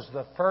 who was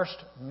the first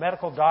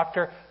medical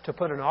doctor to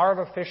put an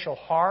artificial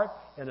heart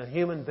in a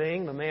human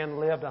being, the man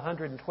lived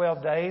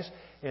 112 days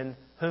in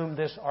whom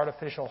this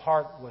artificial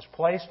heart was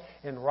placed.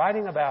 In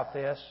writing about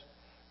this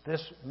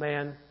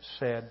man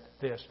said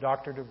this,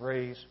 Dr.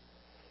 DeVries.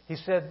 He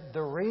said,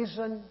 the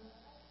reason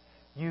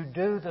you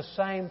do the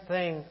same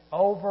thing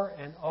over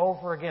and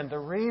over again, the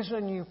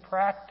reason you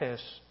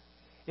practice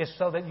is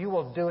so that you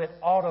will do it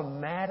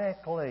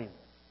automatically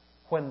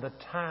when the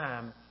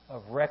time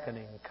of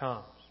reckoning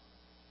comes.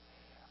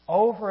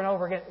 Over and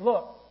over again.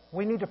 Look,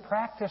 we need to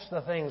practice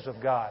the things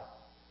of God.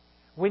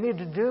 We need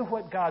to do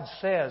what God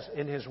says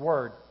in His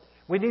Word.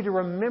 We need to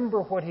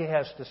remember what He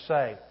has to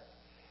say.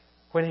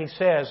 When He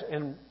says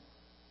in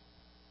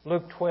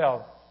Luke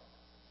 12,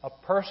 a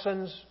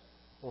person's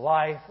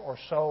life or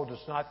soul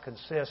does not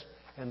consist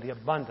in the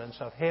abundance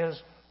of his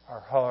or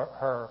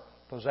her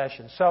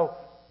possessions. So,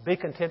 be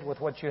content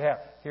with what you have.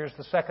 Here's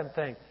the second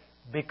thing.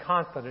 Be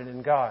confident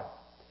in God.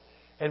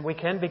 And we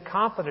can be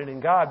confident in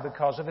God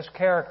because of His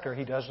character.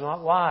 He does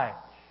not lie.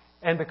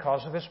 And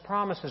because of His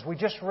promises. We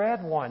just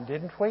read one,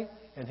 didn't we?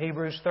 In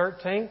Hebrews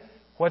 13.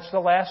 What's the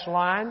last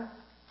line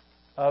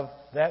of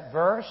that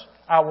verse?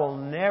 I will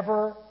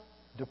never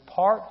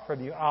depart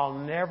from you. I'll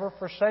never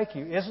forsake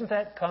you. Isn't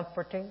that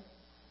comforting?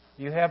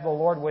 You have the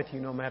Lord with you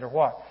no matter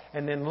what.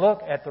 And then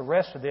look at the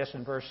rest of this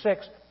in verse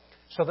 6.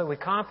 So that we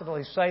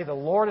confidently say, the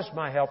Lord is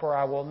my helper.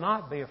 I will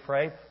not be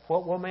afraid.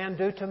 What will man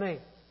do to me?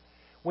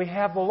 We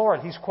have the Lord.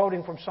 He's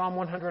quoting from Psalm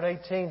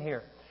 118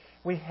 here.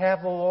 We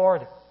have the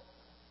Lord.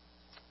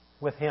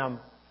 With Him,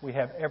 we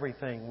have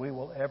everything we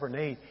will ever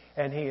need.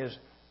 And He is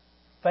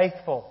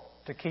faithful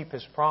to keep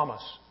His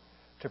promise,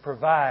 to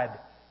provide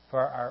for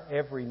our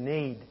every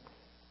need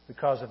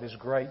because of His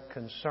great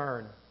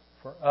concern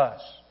for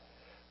us.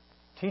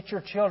 Teach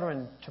your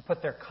children to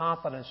put their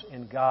confidence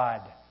in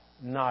God,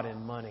 not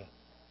in money.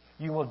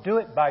 You will do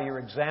it by your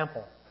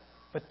example,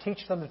 but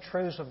teach them the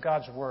truths of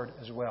God's Word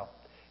as well.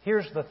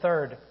 Here's the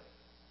third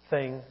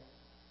thing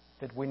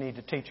that we need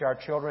to teach our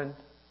children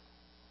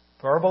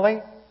verbally,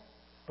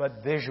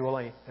 but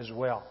visually as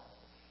well.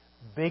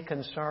 Be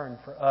concerned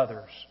for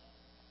others.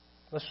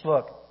 Let's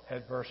look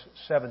at verse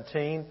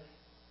 17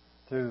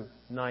 through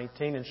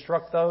 19.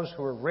 Instruct those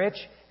who are rich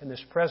in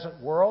this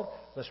present world.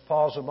 Let's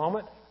pause a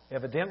moment.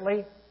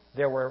 Evidently,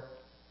 there were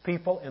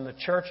people in the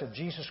church of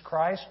Jesus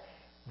Christ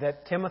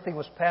that Timothy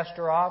was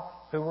pastor of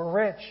who were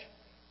rich.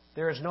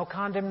 There is no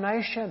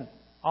condemnation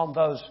on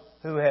those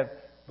who have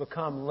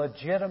become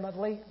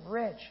legitimately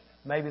rich.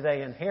 Maybe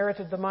they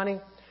inherited the money.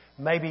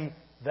 Maybe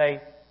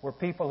they were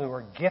people who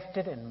were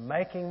gifted in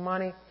making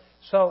money.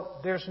 So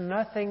there's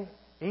nothing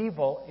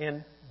evil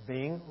in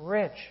being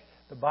rich.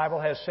 The Bible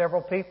has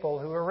several people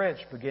who are rich,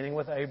 beginning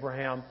with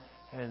Abraham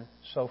and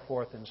so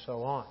forth and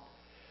so on.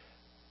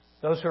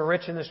 Those who are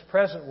rich in this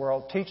present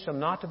world, teach them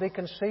not to be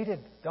conceited.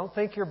 Don't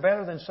think you're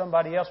better than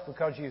somebody else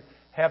because you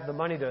have the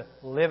money to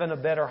live in a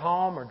better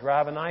home or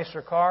drive a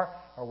nicer car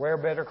or wear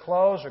better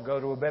clothes or go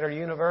to a better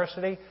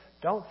university.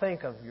 Don't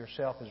think of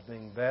yourself as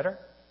being better.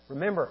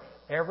 Remember,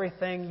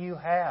 everything you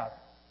have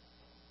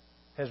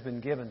has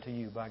been given to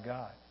you by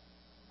God.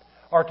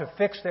 Or to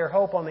fix their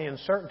hope on the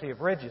uncertainty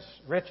of riches.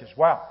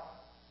 Wow.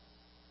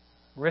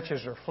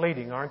 Riches are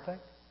fleeting, aren't they?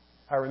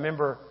 I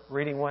remember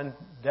reading one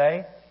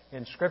day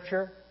in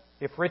Scripture,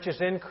 if riches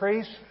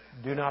increase,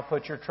 do not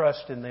put your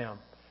trust in them.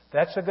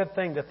 That's a good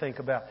thing to think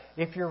about.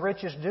 If your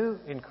riches do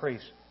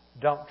increase,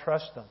 don't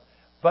trust them.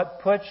 But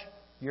put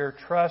your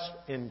trust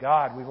in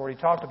God. We've already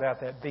talked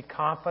about that. Be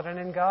confident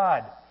in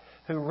God,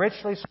 who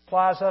richly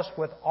supplies us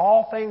with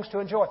all things to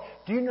enjoy.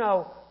 Do you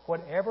know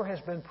whatever has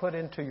been put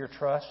into your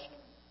trust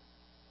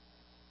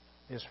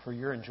is for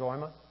your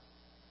enjoyment?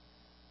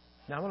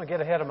 Now I'm going to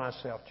get ahead of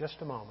myself just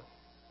a moment.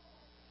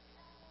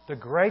 The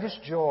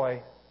greatest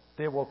joy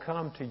that will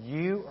come to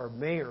you or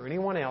me or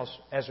anyone else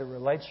as it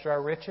relates to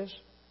our riches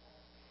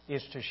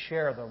is to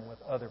share them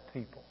with other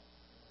people.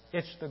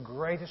 It's the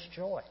greatest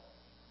joy.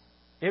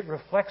 It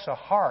reflects a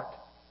heart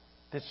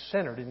that's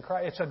centered in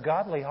Christ. It's a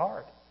godly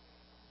heart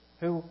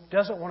who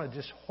doesn't want to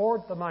just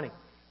hoard the money,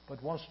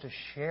 but wants to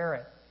share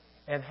it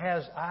and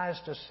has eyes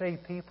to see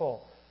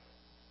people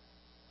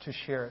to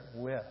share it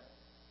with.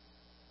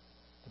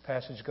 The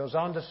passage goes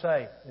on to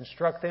say,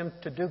 instruct them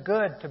to do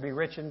good, to be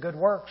rich in good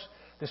works.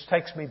 This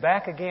takes me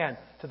back again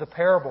to the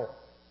parable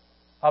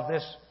of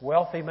this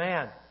wealthy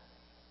man.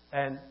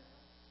 And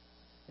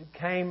it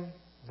came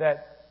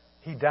that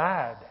he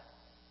died.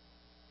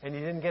 And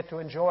he didn't get to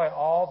enjoy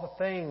all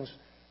the things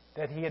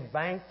that he had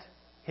banked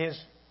his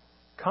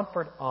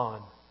comfort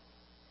on.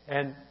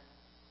 And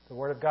the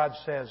Word of God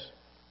says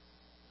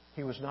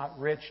he was not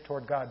rich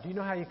toward God. Do you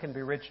know how you can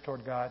be rich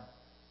toward God?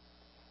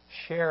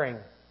 Sharing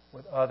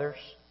with others.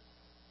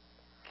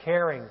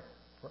 Caring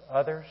for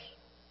others.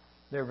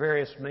 There are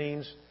various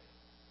means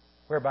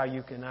whereby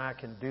you and I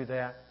can do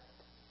that.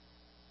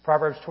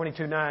 Proverbs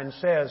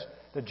 22:9 says,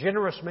 the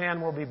generous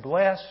man will be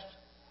blessed,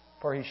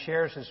 for he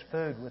shares his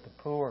food with the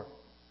poor.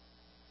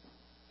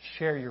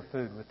 Share your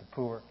food with the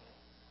poor.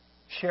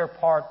 Share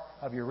part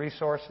of your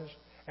resources.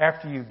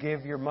 After you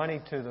give your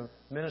money to the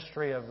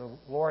ministry of the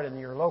Lord in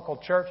your local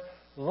church,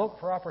 look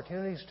for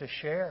opportunities to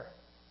share.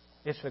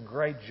 It's a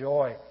great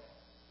joy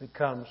that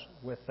comes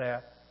with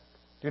that.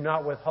 Do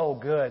not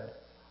withhold good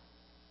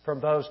from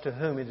those to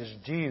whom it is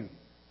due.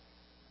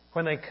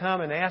 When they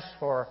come and ask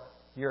for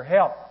your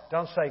help,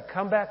 don't say,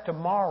 come back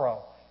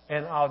tomorrow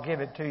and I'll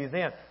give it to you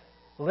then.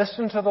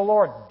 Listen to the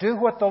Lord. Do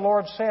what the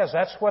Lord says.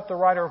 That's what the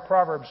writer of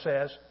Proverbs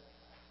says.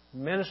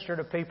 Minister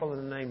to people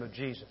in the name of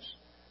Jesus.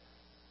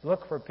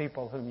 Look for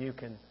people whom you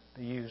can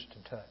be used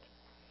to touch.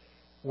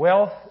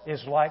 Wealth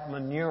is like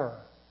manure,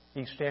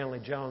 E. Stanley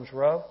Jones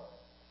wrote.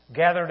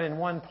 Gathered in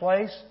one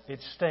place, it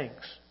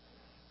stinks.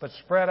 But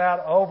spread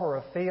out over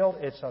a field,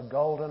 it's a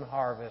golden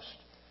harvest.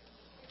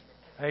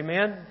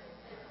 Amen?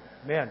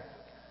 Amen.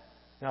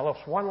 Now, look,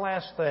 one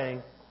last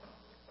thing,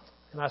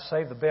 and I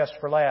saved the best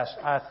for last,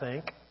 I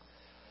think.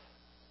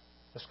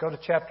 Let's go to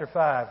chapter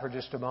 5 for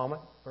just a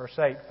moment. Verse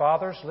 8.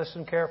 Fathers,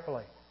 listen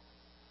carefully.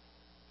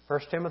 1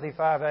 Timothy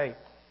 5:8.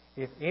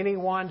 If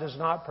anyone does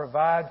not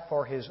provide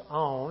for his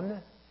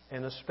own,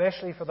 and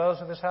especially for those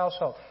of his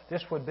household,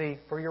 this would be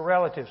for your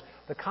relatives.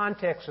 The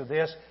context of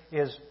this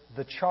is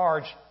the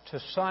charge to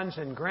sons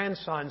and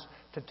grandsons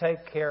to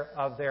take care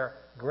of their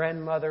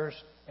grandmothers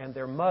and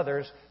their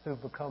mothers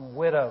who've become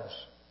widows.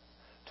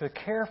 To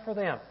care for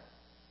them.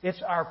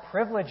 It's our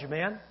privilege,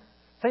 men.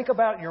 Think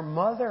about your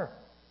mother.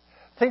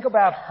 Think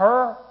about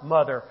her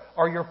mother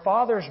or your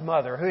father's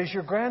mother, who is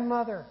your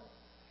grandmother.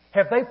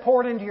 Have they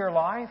poured into your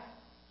life?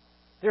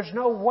 There's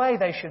no way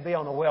they should be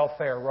on the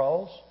welfare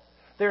rolls.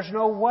 There's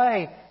no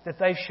way that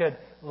they should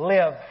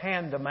live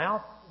hand to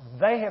mouth.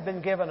 they have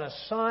been given a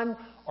son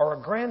or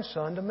a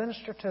grandson to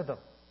minister to them.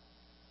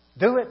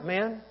 Do it,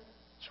 men.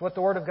 That's what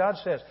the Word of God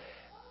says.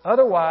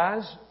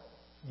 Otherwise,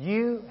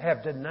 you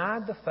have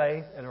denied the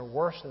faith and are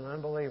worse than an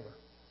unbeliever.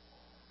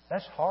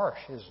 That's harsh,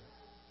 isn't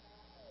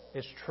it?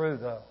 It's true,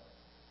 though.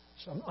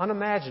 It's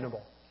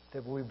unimaginable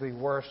that we be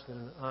worse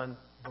than an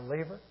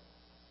unbeliever.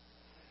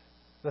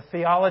 The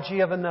theology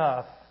of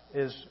enough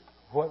is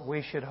what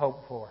we should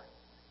hope for.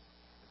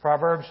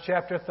 Proverbs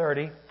chapter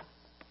 30,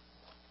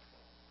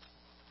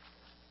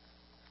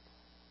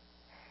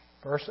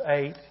 verse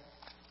 8.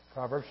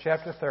 Proverbs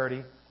chapter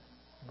 30,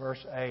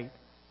 verse 8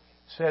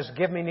 says,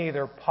 "Give me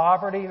neither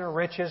poverty nor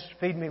riches.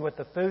 Feed me with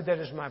the food that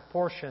is my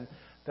portion,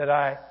 that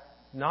I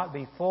not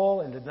be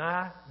full and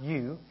deny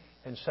you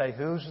and say,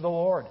 Who's the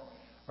Lord?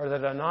 Or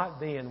that I not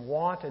be in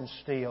want and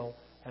steal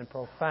and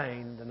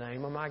profane the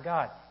name of my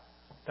God."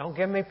 Don't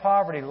give me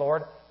poverty,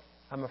 Lord.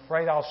 I'm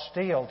afraid I'll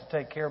steal to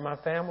take care of my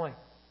family.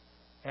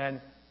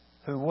 And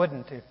who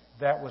wouldn't if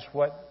that was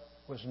what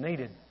was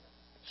needed?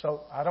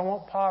 So I don't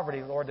want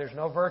poverty, Lord. There's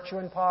no virtue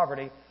in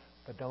poverty.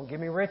 But don't give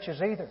me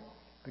riches either,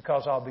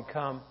 because I'll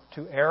become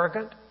too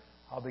arrogant.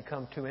 I'll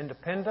become too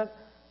independent.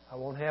 I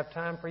won't have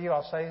time for you.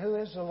 I'll say, Who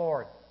is the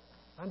Lord?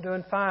 I'm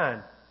doing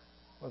fine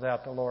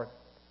without the Lord.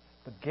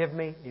 But give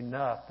me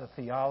enough, the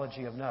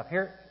theology of enough.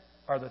 Here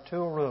are the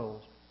two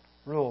rules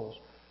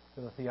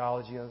for the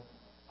theology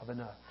of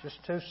enough. Just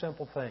two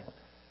simple things.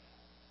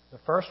 The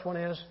first one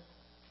is,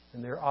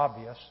 and they're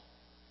obvious,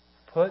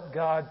 put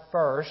God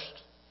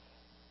first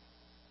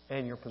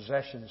and your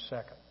possessions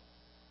second.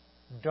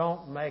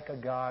 Don't make a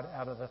God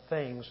out of the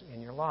things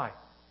in your life.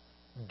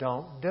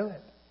 Don't do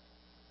it.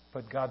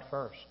 Put God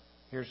first.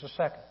 Here's the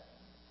second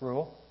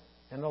rule,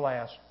 and the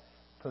last.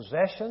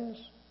 Possessions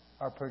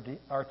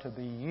are to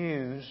be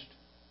used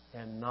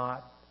and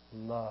not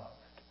loved.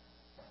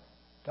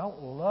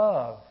 Don't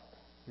love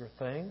your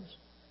things.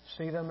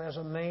 See them as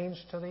a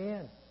means to the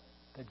end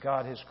that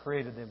God has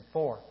created them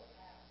for,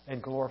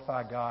 and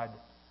glorify God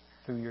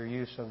through your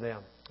use of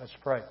them. Let's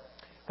pray.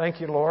 Thank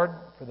you, Lord,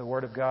 for the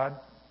Word of God.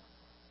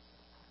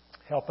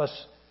 Help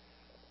us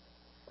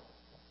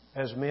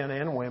as men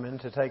and women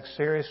to take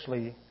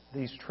seriously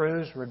these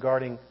truths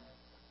regarding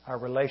our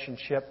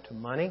relationship to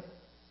money.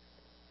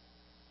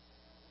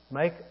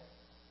 Make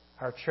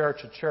our church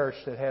a church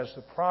that has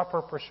the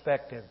proper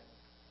perspective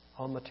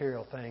on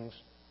material things.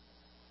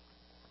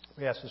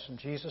 We ask this in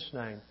Jesus'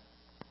 name.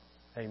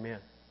 Amen.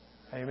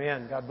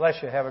 Amen. God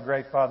bless you. Have a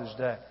great Father's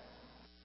Day.